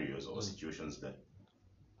scenarios or situations that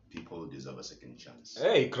people deserve a second chance.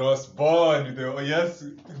 Hey, crossboard. Yes,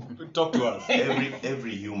 talk to us.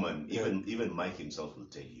 Every human, even Mike himself will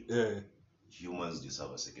tell you, humans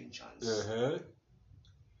deserve a second chance.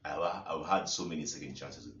 I've had so many second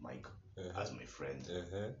chances with Mike as my friend,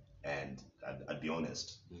 and I'd be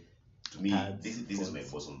honest. To me, this is my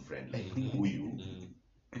bosom friend. Like who you.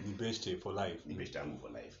 Nibeshte for life. Nibeshte yangu for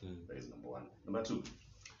life. That is number one. Number two,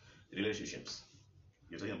 relationships.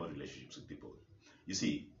 You're talking about relationships with people. You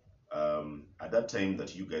see, at that time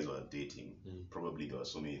that you guys were dating, probably there were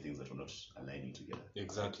so many things that were not aligning together.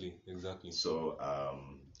 Exactly. So,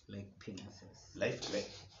 like penises. Life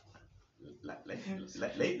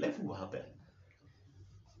will happen.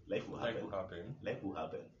 Life will happen.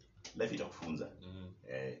 Life itakufunza.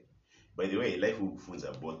 By the way, life will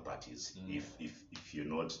funza both parties. If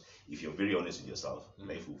you're very honest with yourself,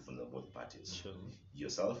 life will funza both parties. Sure.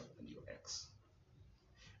 Yourself and your ex.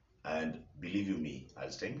 And believe you me,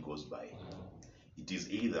 as time goes by, it is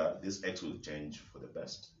either this ex will change for the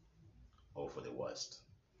best or for the worst.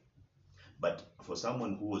 But for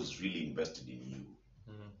someone who was really invested in you,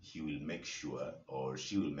 he will make sure or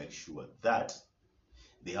she will make sure that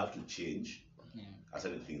they have to change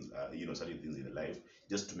certain things, certain things in life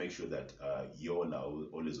just to make sure that you're all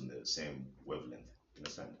always on the same wavelength. You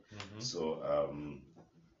understand? So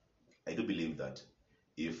I do believe that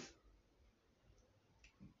if,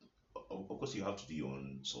 of course, you have to do your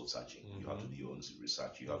own soul searching, you have to do your own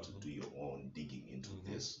research, you have to do your own digging into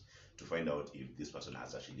this to find out if this person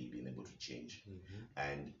has actually been able to change.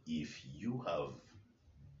 And if you have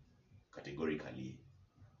categorically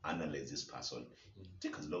analyzed this person,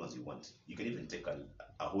 take as long as you want. You can even take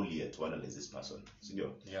a whole year to analyze this person.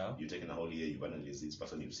 So, Yeah. you've taken a whole year, you've analyzed this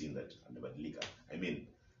person, you've seen that amebadilika. I mean,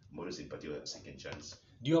 more sympathy or a second chance.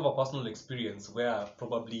 Do you have a personal experience where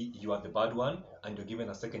probably you are the bad one and you're given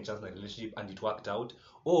a second chance in a relationship and it worked out,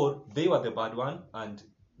 or they were the bad one and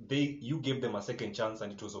you gave them a second chance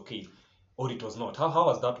and it was okay, or it was not? How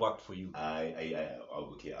has that worked for you? I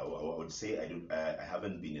would say I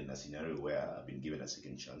haven't been in a scenario where I've been given a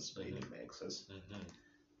second chance by any of my exes,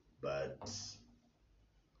 but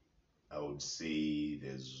I would say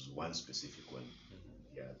there's one specific one,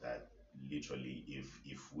 that literally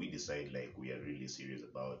if we decide like we are really serious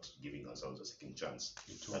about giving ourselves a second chance,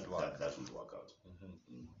 that would work out.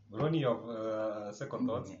 Ronnie, you have second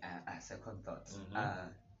thoughts? Second thoughts.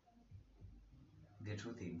 The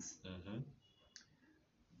two things.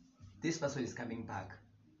 This person is coming back.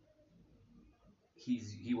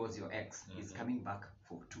 He was your ex. He's coming back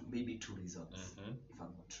for maybe two reasons, if I'm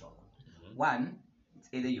not wrong. One, it's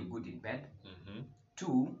either you're good in bed.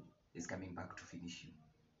 Two, he's coming back to finish you.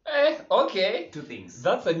 Okay. Two things.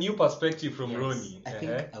 That's a new perspective from Yes. Ronnie. I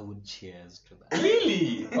think I would cheers to that.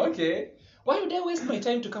 Really? Okay. Why would I waste my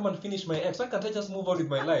time to come and finish my ex? Why can't I just move on with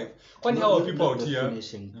my life? Quite how are people out the here?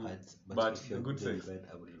 finishing parts, But if you're good good in sex. bed,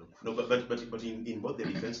 I would look. No, but in both the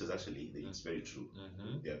defenses actually, it's very true.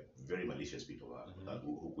 They're very malicious people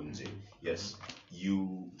who couldn't say yes.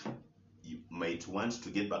 You might want to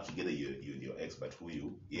get back together with your ex, but who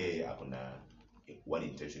you akona one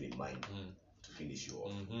intention in mind to finish you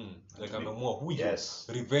off. Like I'm more who you. Yes.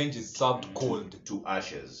 Revenge is served cold. To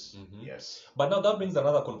ashes. Yes. But now that brings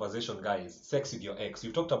another conversation, guys. Sex with your ex.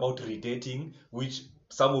 You talked about redating, which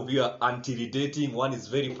some of you are anti-redating. One is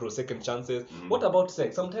very pro second chances. What about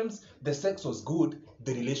sex? Sometimes the sex was good,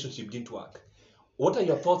 the relationship didn't work. What are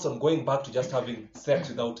your thoughts on going back to just having sex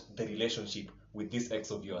without the relationship with this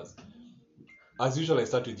ex of yours? As usual, I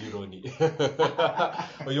start with you, Ronnie.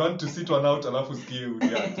 Or you want to sit one out alafu sikie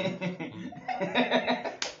udiate.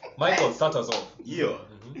 Michael, start us off. Yo.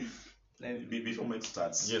 Before Mike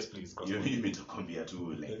starts. Yes, please. You need me to come here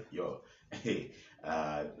too, like, yo. Hey,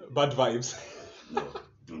 bad vibes. no,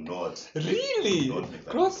 do not. Really? Do not make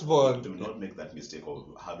that Crossbond. Do not make that mistake of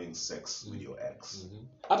having sex with your ex.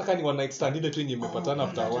 Hata kani one night stand ile tu yenye mmepatana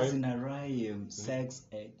after a That is while. in a rhyme. Sex,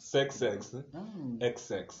 X. Sex. Oh.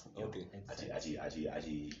 X. Okay.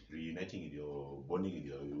 Actually, reuniting with your bonding with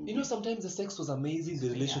your. You know, sometimes the sex was amazing, the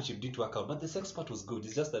relationship didn't work out, but the sex part was good.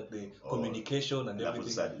 It's just that the communication and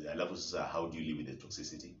everything. I love how do you live with the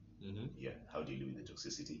toxicity? Yeah, how do you live with the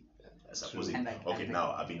toxicity? Supposing,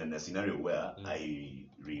 now I've been in a scenario where I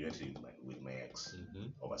reunited with my ex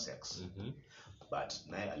over sex, but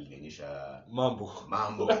naye alinionyesha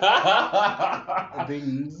Mambo.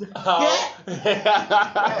 Things.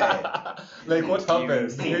 Like what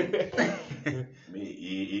happened?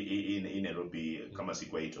 in Nairobi, kama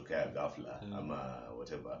sikuwa itokea ghafla ama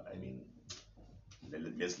whatever. I mean,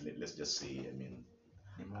 let's just say, I mean,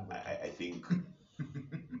 I think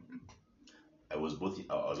I was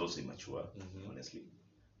also immature, honestly,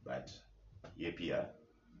 but pia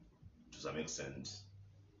to some extent,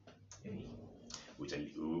 which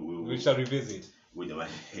We shall revisit.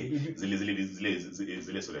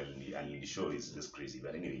 Zile sort of show is just crazy.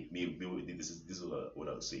 But anyway, this is what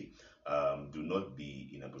I'll say. Do not be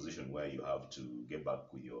in a position where you have to get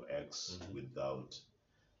back with your ex without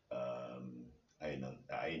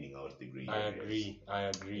ironing out the gray areas. I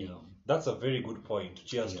agree. Yeah. That's a very good point.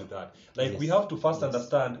 Cheers to that. Like, Yes. we have to first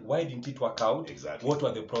understand why didn't it work out? Exactly. What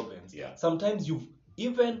were the problems? Yeah. Sometimes you've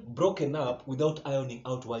even broken up without ironing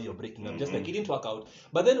out why you're breaking up. Just like it didn't work out.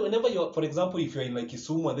 But then whenever you're, for example, if you're in like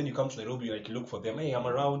Kisumu and then you come to Nairobi, you like look for them. Hey, I'm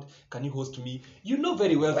around. Can you host me? You know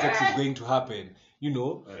very well sex is going to happen. You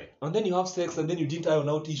know, Right. and then you have sex and then you didn't iron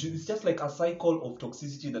out issues. It's just like a cycle of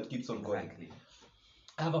toxicity that keeps on going. Exactly.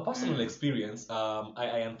 I have a personal experience.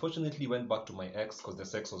 I unfortunately went back to my ex because the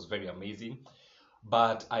sex was very amazing,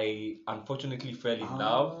 but I unfortunately fell in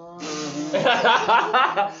love.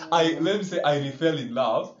 Let me say I fell in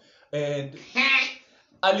love, and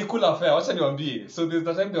alikula fair, wacha niwaambie. So there's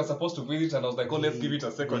the time they were supposed to visit and I was like, oh, let's give it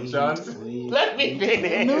a second chance. Let me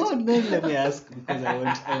finish. No, let me ask because I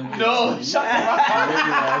want to No, explain. shut up. Let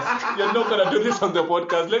me ask. You're not gonna do this on the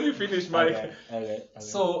podcast. Let me finish, Mike. Okay.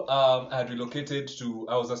 So I had relocated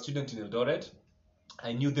I was a student in Eldoret.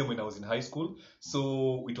 I knew them when I was in high school.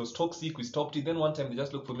 So it was toxic. We stopped it. Then one time they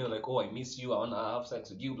just looked for me like, oh, I miss you. I want to have sex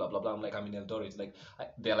with you, blah, blah, blah. I'm like, I'm in Eldoret. Like,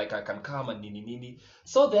 they're like, I can come and nini.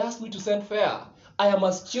 So they asked me to send fare. I am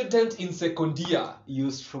a student in second year. You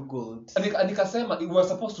struggled. And nikasema, we were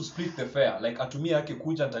supposed to split the fare. Like, atumia yake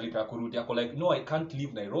kuja nitalipa ya kurudi. Ako like, no, I can't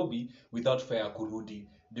leave Nairobi without fare ya kurudi.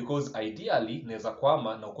 Because ideally, naweza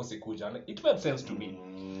kwama na ukose kuja. And it made sense to me.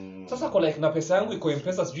 Sasa kwa like na pesa yangu iko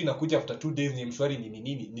M-Pesa sijui inakuja after 2 days ni mshwari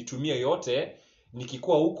nini nitumie yote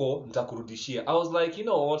nikikuwa huko nitakurudishia. I was like, you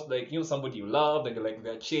know what, like, you know, somebody you love and you're like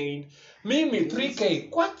they're chained. Mimi 3k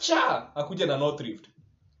kwacha akuja na no thrift.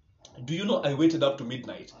 Do you know I waited up to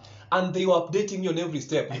midnight and they were updating me on every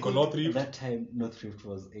step. Niko no thrift. That time no thrift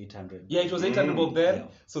was 800. Yeah, it was 800 bob then. Yeah.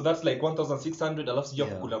 So that's like 1600 alafu sija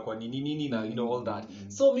kukula kwa nini na you know all that.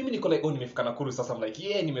 So mimi niko like, oh, nimefika Nakuru sasa. I'm like,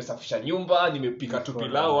 yeah, nimesafisha nyumba, nimepika tu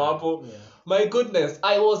pilau hapo. Yeah. My goodness,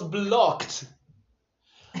 I was blocked.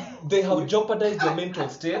 They have jeopardized your mental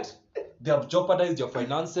state. They have jeopardized your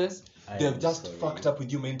finances. They have just fucked up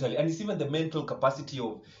with you mentally. And it's even the mental capacity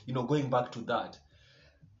of, you know, going back to that.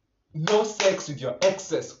 No sex with your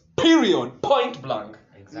exes. Period. Point blank.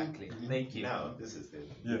 Exactly. Thank you. Now, this is the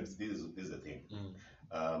Yes. this is the thing.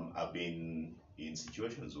 I've been in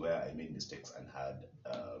situations where I made mistakes and had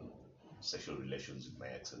sexual relations with my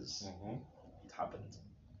exes. It happened.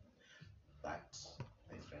 But,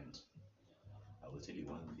 my friend, I will tell you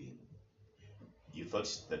one thing. You thought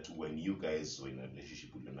that when you guys were in a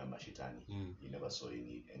relationship with Luna Mashitani, you never saw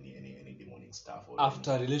any demonic stuff. Or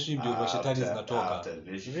After relationship with Mashitani zinatoka. After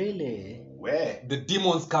relationship, Really? where The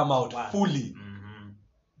demons come out fully.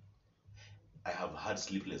 I have had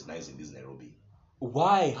sleepless nights in this Nairobi.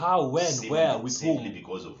 Why? How? When? Where? With simply whom?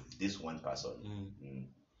 because of this one person.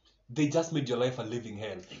 They just made your life a living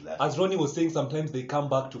hell. Exactly. As Ronnie was saying, sometimes they come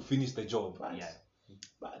back to finish the job.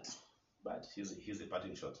 But here's the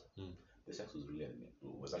parting shot. The sex was really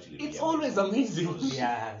actually. It's really always amazing.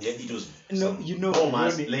 Yes. Yeah, it was. No, you know,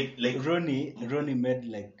 Thomas, Ronnie, like Ronnie made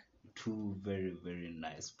like 2 very, very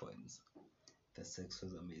nice points. The sex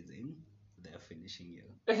was amazing. They're finishing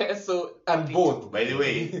you. So, and both. By the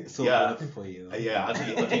way, So yeah, both for you. yeah,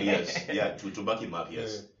 actually, yes, yeah. To back him up,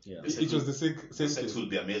 yes. Yeah. The It sex was the same the sex case. will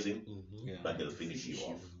be amazing, Yeah. but they'll finish you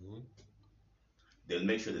off. They'll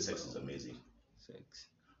make sure the sex is amazing. Sex.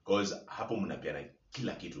 Because hapo mnapeana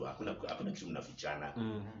kila kitu, hakuna kitu mnafichana.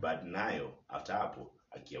 But nayo after hapo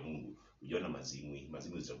akia Mungu ujiona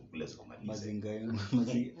mazimu zitakukula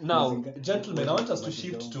zikumalize. Now, gentlemen, I want us to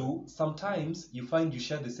shift to sometimes you find you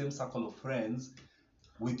share the same circle of friends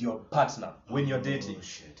with your partner when you're dating. Oh,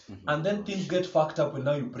 shit. And then things get fucked up when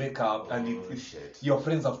now you break up and Shit. your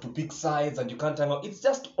friends have to pick sides and you can't hang out. It's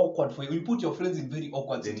just awkward for you. You put your friends in very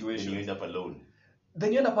awkward Then you situations. end up alone.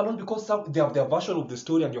 Then you end up alone because they have their version of the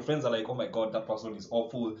story and your friends are like, oh my god, that person is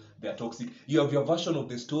awful, they're toxic. You have your version of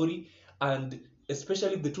the story, and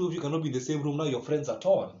especially if the two of you cannot be in the same room, now your friends are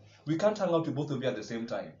torn. We can't hang out with both of you at the same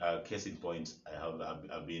time. Case in point,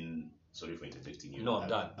 I've been, sorry for interjecting you. No, I'm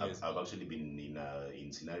done. Yes. I've actually been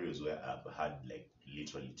in scenarios where I've had like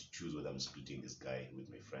literally to choose whether I'm splitting this guy with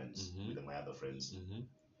my friends, with my other friends.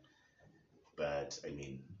 But I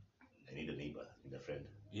mean, I need a neighbor, I need a friend.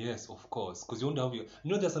 Yes, of course. Because you won't have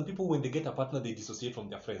there are some people when they get a partner, they dissociate from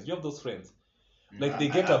their friends. You have those friends. Like they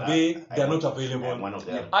get away, they're not available. I'm one of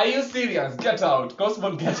them. Are you serious? Get out.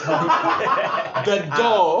 Cosmon, get out. The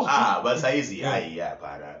door. But it's easy. Yeah,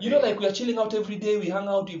 para. You know, like we are chilling out every day, we hang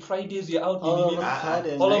out, Fridays, we are out. All of a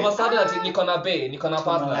sudden, All of a sudden, niko na bay, niko na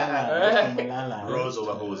partner. Bros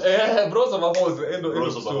over hoes. Bros over hoes.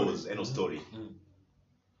 Bros over hoes. End of story.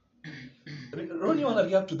 Ron, you wanna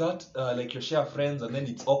react to that? Like you share friends and then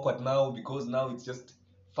it's awkward now because now it's just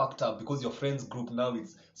fucked up because your friends group now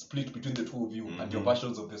it's split between the two of you and your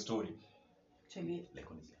versions of the story. Actually, like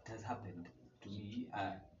it has happened to me.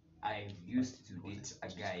 I used to date a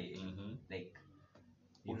guy like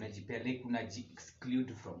unajipea like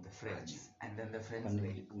unaji-exclude from the friends, and then the friends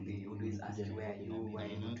like they always ask where are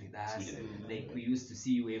you not with us, like we used to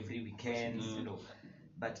see you every weekend, you know.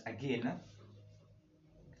 But again,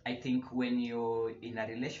 I think when you're in a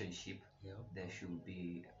relationship, there should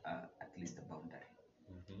be at least a boundary.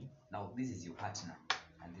 Now this is your partner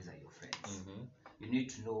and these are your friends. You need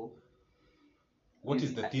to know what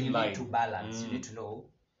is the thin you line. need to balance. You need to know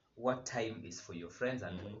what time is for your friends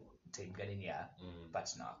and time gani ni ya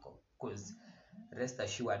partner wako, because rest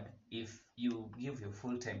assured, if you give your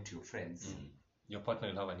full time to your friends, Your partner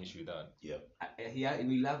will have an issue with that. Yeah. here he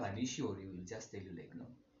will have an issue, or he will just tell you like, no,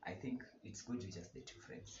 I think it's good to just the two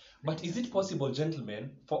friends. But is it possible,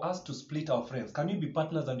 gentlemen, for us to split our friends? Can we be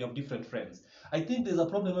partners and you have different friends? I think there's a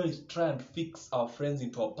problem when we try and fix our friends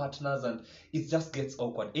into our partners and it just gets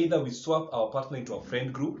awkward. Either we swap our partner into a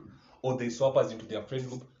friend group or they swap us into their friend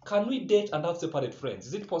group. Can we date and have separate friends?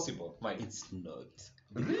 Is it possible, Mike? It's not.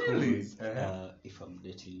 Really? Because, if I'm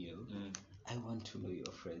dating you, I want to know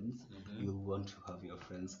your friends. You want to have your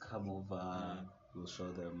friends come over. We'll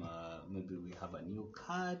show them, maybe we have a new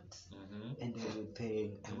cut and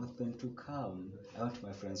everything. I want them to come. I want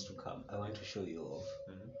my friends to come. I want to show you off.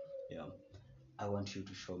 Yeah. I want you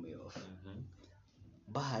to show me off.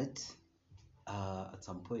 But at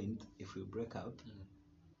some point, if we break up,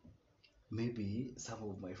 maybe some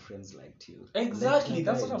of my friends liked you. Exactly, Like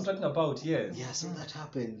that's what I'm talking about, yes. Yeah, so that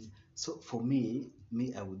happens. So for me,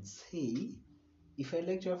 I would say, if I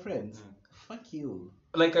liked your friends, fuck you.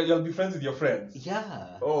 Like you'll be friends with your friends.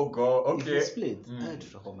 Yeah. Oh god, If we okay. split,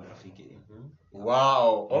 tutakuwa marafiki.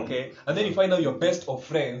 Wow, okay. And then you find out you're best of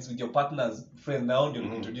friends with your partner's friend now you're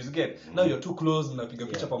introduced again. Now you're too close, mnapiga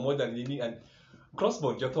picha pamoja and nini and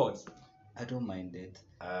crossbone, your thoughts? I don't mind it.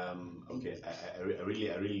 Okay, I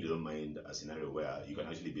really don't mind a scenario where you can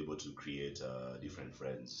actually be able to create different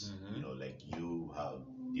friends. You know, like you have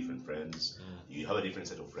different friends, you have a different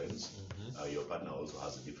set of friends. Your partner also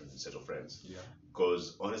has a different set of friends. Yeah.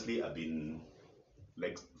 Because honestly, I've been,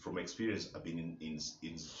 like, from experience, I've been in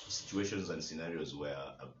situations and scenarios where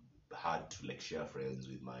I've had to like share friends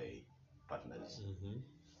with my partners.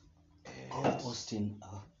 And, Austin.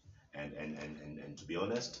 and to be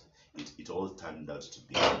honest, it all turned out to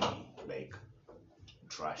be like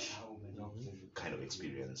trash kind of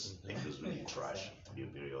experience. Like it was really trash, to be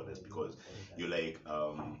very honest, because you're like,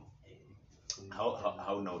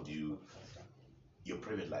 how now do you, your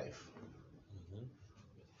private life,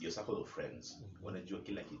 your circle of friends, wanajua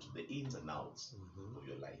kila kitu, the ins and outs of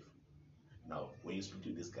your life. Now when you speak to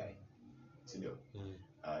this guy, sindio,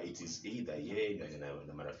 it is either yeye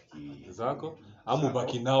na marafiki Zako ama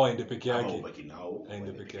ubaki nao aende peke ama yake. ubaki nao Aende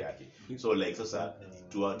uende peke peke yake. So like sasa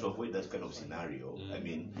to avoid that kind of scenario, I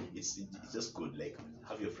mean it's just good, like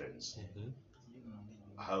have your friends,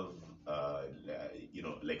 have you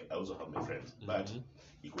know, like I also have my friends, but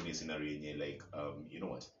iko ni scenario yenye like you know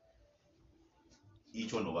what,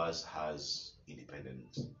 each one of us has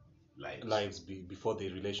independent lives Before the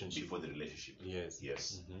relationship.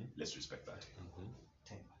 Yes. Let's respect that.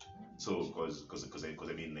 So because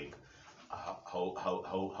I mean, like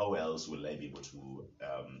how else will I be able to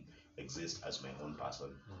exist as my own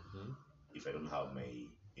person if I don't have my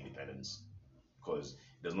independence? Because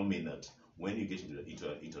it does not mean that when you get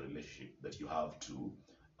into a relationship that you have to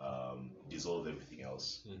dissolve everything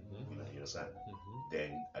else. You understand?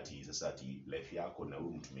 Then ati sasa ati life yako na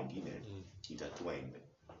huyu mtu mwingine intertwined.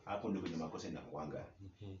 Hapo ndio kwenye makosa inakuanga.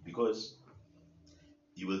 Because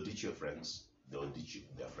you will ditch your friends, they will ditch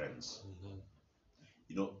their friends.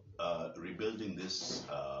 You know, rebuilding this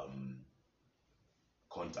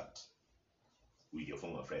contact with your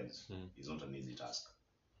former friends is not an easy task.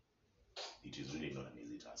 It is really not an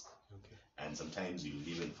easy task. Okay. And sometimes you'll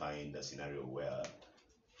even find a scenario where,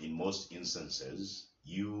 in most instances,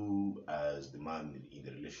 you as the man in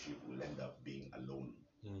the relationship will end up being alone.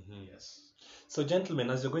 Yes. So,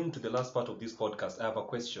 gentlemen, as you're going to the last part of this podcast, I have a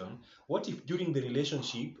question. What if during the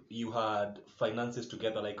relationship you had finances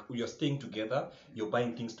together, like you're staying together, you're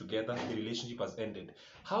buying things together, the relationship has ended?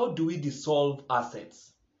 How do we dissolve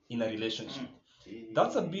assets in a relationship?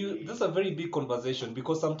 That's a very big conversation,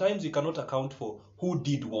 because sometimes you cannot account for who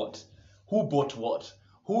did what, who bought what,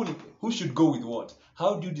 who should go with what.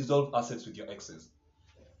 How do you dissolve assets with your exes?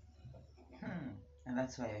 And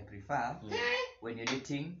that's why I prefer when you're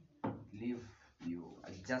dating,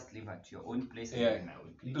 just live at your own place. Yeah. And my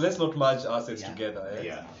own place. Let's not merge assets Yeah. together. Eh?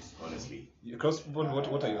 Yeah, honestly.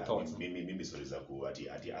 What are your thoughts? Mimi stories za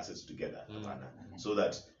ati assets together, hapana. So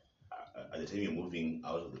that at the time you're moving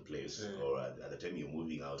out of the place, or at the time you're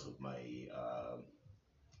moving out of my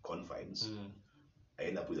confines, I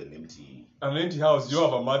end up with an empty house. You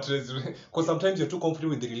have a mattress, because sometimes you're too comfortable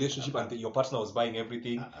with the relationship and your partner was buying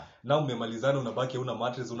everything. Now mmemalizana, unabaki una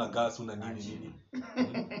mattress, una gas, una nini.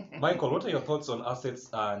 Michael, what are your thoughts on assets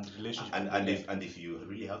and relationship? and if you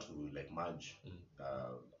really have to like merge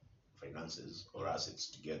finances or assets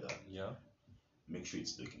together, yeah, make sure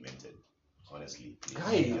it's documented. Honestly, please.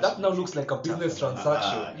 Guy, that now looks like a business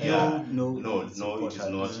transaction. Yeah. No, No, it's no, it is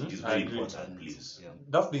important. not. It is I very agree. important, please. Yeah.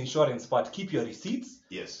 That's the insurance part. Keep your receipts.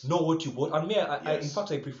 Yes. Know what you bought. And me, in Yes.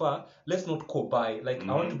 fact, I prefer, let's not co-buy. Like,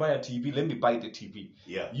 I want to buy a TV, let me buy the TV.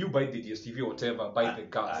 Yeah. You buy the DSTV or whatever, buy the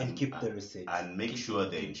gas. And keep the receipt. And make sure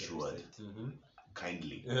they're Keep the insured. receipt.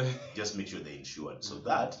 Kindly. Just make sure they're insured. So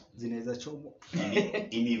that Zinaweza chomwa.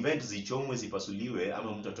 in event zichomwe zipasuliwe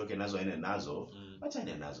ama mtu atoke nazo aende nazo, acha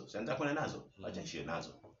aende nazo. Si anataka kwenda nazo, acha ishie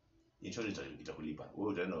nazo. Insurance itakulipa. Wewe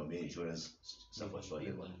utaenda na insurance safa sawa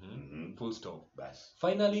hivyo. Full stop. Bas.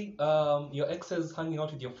 Finally, your exes hanging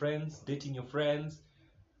out with your friends, dating your friends.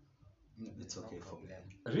 It's okay for me.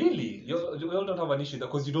 Really? You all don't have an issue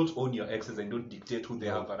because you don't own your exes and don't dictate who they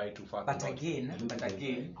have a right to fuck. But about. again,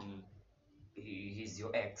 he's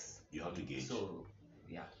your ex. You have to gauge. So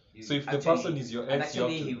yeah. So if the person is your and ex, you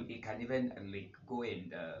have actually to. he can even like go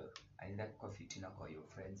and that coffee dinner call your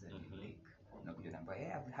friends and like nakuja namba, hey,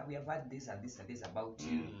 have we had this and this and this about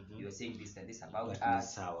you? You were saying this and this about But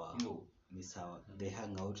us. Misawa. You know. Misawa. They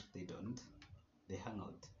hang out, they don't. They hang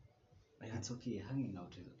out. It's okay. Hanging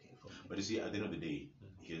out is okay for me. But you see, at the end of the day,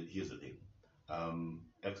 here's the thing.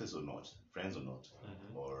 Exes or not, friends or not,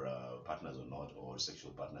 or partners or not, or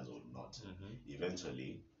sexual partners or not,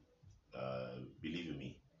 eventually, believe you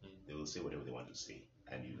me, they will say whatever they want to say,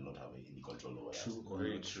 and you do not have any control over that. True or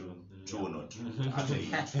Very not true. True or not true?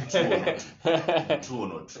 True or not true? True or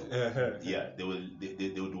not true? Yeah,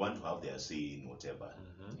 they would want to have their say in whatever.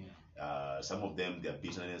 Some of them, their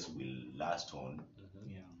bitterness will last on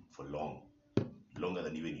Yeah. for longer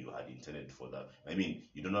than even you had intended for that. I mean,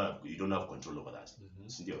 you don't have control over that.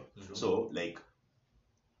 So like,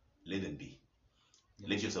 let them be.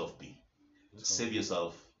 Let yourself be. Save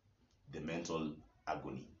yourself the mental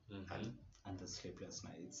agony. And the sleepless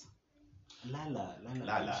nights. Lala.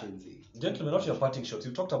 Chenzi. Gentlemen, what are your parting shots?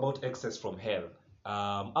 You talked about excess from hell.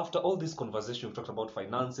 After all this conversation, we've talked about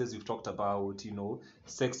finances, we've talked about,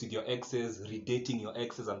 sex with your exes, redating your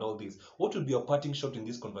exes and all this. What would be your parting shot in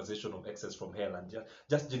this conversation of excess from hell and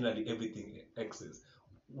just generally everything exes?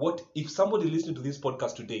 What if somebody listening to this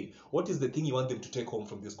podcast today, what is the thing you want them to take home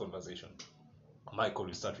from this conversation? Michael,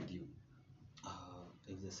 we'll start with you.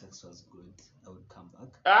 If the sex was good, I would come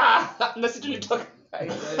back. Let's literally talk.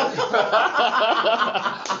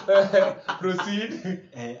 Proceed.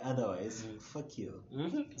 Otherwise, fuck you.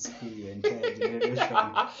 Screw your entire generation.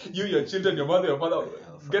 You, your children, your mother, your father,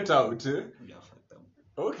 get out. Yeah, fuck them.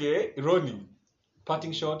 Okay, Ronnie,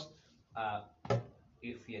 parting shot.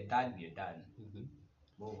 If you're done, you're done.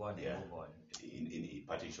 Move on. Yeah. Move on. In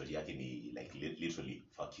parting shot, yake ni like literally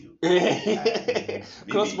fuck you.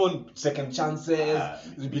 Crossbone, second chances,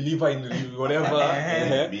 believer in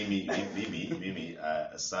whatever. Mimi,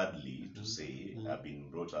 sadly to say, I've been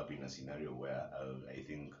brought up in a scenario where I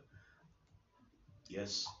think,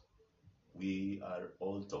 yes, we are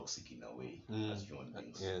all toxic in a way as human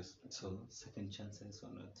beings. Yes. So, second chances or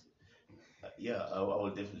not? Yeah, I will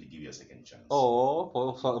definitely give you a second chance.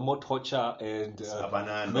 Oh, for more torture and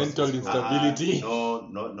Apana, mental instability. No,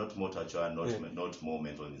 not more torture, not more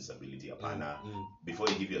mental instability. Apana. Before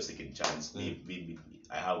you give you a second chance, I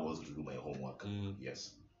have also to do my homework.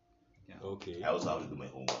 Yes. Yeah. Okay. I also have to do my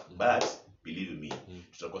homework. But believe me,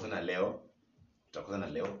 tutakutana leo,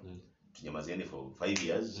 tunyamaziane for 5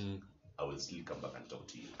 years. I will still come back and talk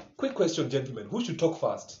to you. Quick question, gentlemen. Who should talk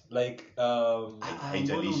first? Like,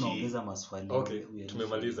 Unaongeza maswali. okay, We are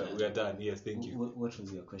tumemaliza. done. We are done. Yes, thank you. What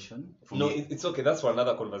was your question? For No, me, it's okay. That's for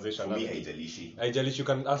another conversation. for me, Another- haijalishi. Haijalishi, you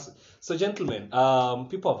can ask. So, gentlemen,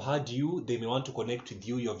 people have heard you. They may want to connect with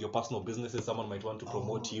you. You have your personal businesses. Someone might want to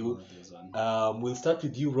promote you. There's one. We'll start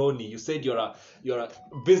with you, Ronnie. You said you're a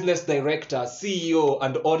business director, CEO,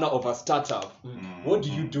 and owner of a startup. What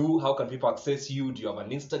do you do? How can people access you? Do you have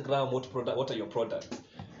an Instagram? What are your products?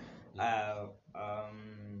 I'm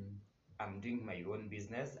doing my own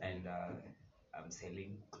business and I'm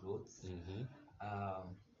selling clothes.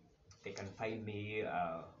 They can find me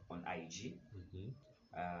on IG.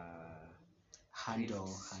 Handle.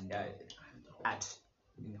 At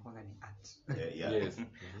Yeah. Yes.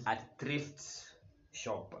 at thrift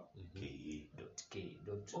shop. Okay.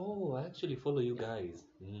 Oh, I actually follow you guys.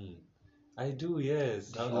 I do,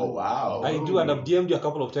 yes. Oh wow. I do, and I've DM'd you a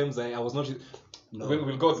couple of times. I was not. No.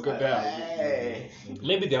 We'll go there. Hey.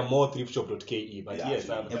 Maybe they are more thriftshop.ke, but Yeah, yes,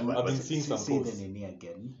 actually, I've been seeing some Say the posts. name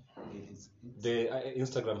again. It's The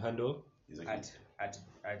Instagram handle. Exactly. At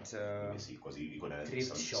Let me see, because you got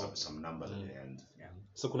thrift shop. some numbers at the end.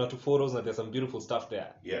 So kuna two photos and there's some beautiful stuff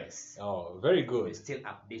there. Yes. Oh, very We're good. still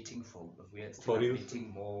updating we're still For real?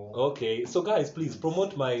 updating more. Okay, so guys, please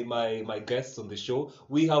promote my guests on the show.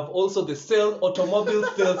 We have also the automobile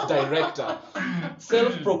sales director,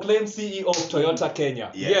 self-proclaimed CEO of Toyota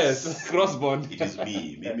Kenya. Yes. Crossbond. It is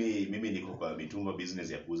me. Mimi niko kwa mitumba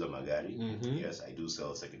business ya kuuza magari. Mhm. Yes, I do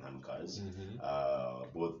sell second-hand cars, Mhm.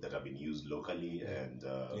 both that have been used locally and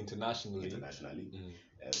Internationally. Mm.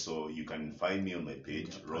 So you can find me on my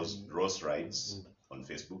page, Ross Rides on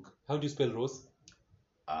Facebook. How do you spell Rose?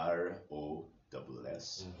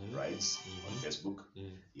 ROSS Rides on Facebook.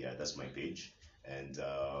 Yeah, that's my page. And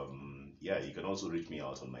you can also reach me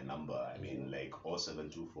out on my number. I mean, like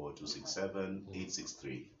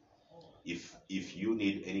 0724-267-863. If you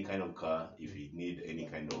need any kind of car, if you need any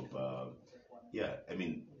kind of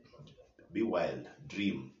be wild,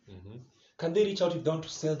 dream. Can they reach out if they want to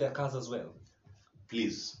sell their cars as well?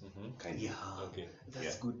 Please, kindly. Yeah. Okay.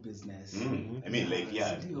 That's good business. I mean, reach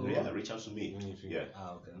out to me. Yeah.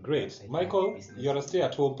 Okay. Great. Michael, you're a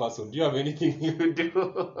stay-at-home person. Do you have anything you do?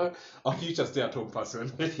 A future stay-at-home person.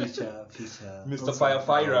 Future. Mr. Also,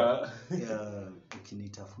 Firefighter.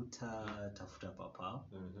 ukinitafuta tafuta papa.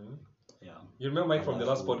 Yeah. You remember Mike from the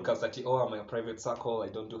last podcast that I'm a private circle, I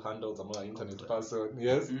don't do handles, I'm not an internet person.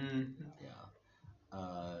 Yes? Yeah.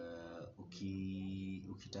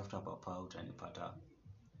 Ukitafuta papa utanipata.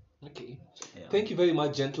 Okay. Yeah. Thank you very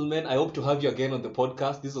much, gentlemen. I hope to have you again on the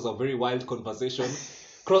podcast. This was a very wild conversation.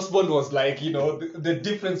 Crossbond was like, the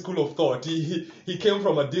different school of thought. He came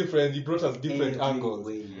from he brought us different angles.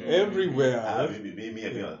 Everywhere.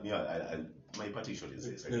 My partition is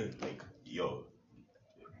this. I mean, like,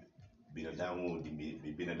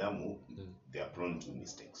 binadamu, they are prone to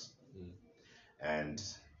mistakes. And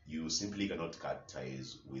you simply cannot cut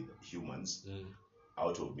ties with humans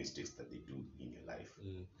out of mistakes that they do in your life.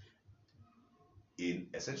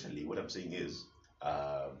 Essentially, what I'm saying is,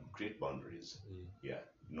 create boundaries. Yeah,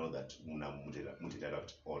 know that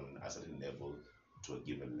interact on a certain level to a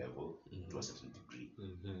given level to a certain degree.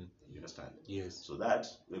 You understand? Yes. So that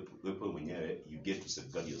you get to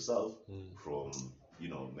safeguard yourself from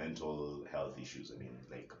mental health issues. I mean,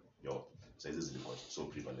 like sizes are so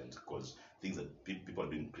prevalent because things that people are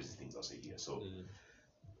doing crazy things outside here. So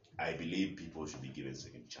I believe people should be given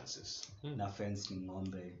second chances. Na fence ni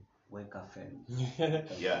ng'ombe, weka fence.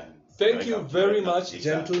 Yeah. Thank you very much,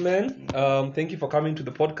 gentlemen. Thank you for coming to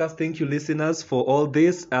the podcast. Thank you, listeners, for all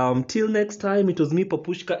this. Till next time, it was me,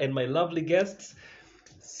 Papushka, and my lovely guests.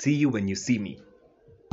 See you when you see me.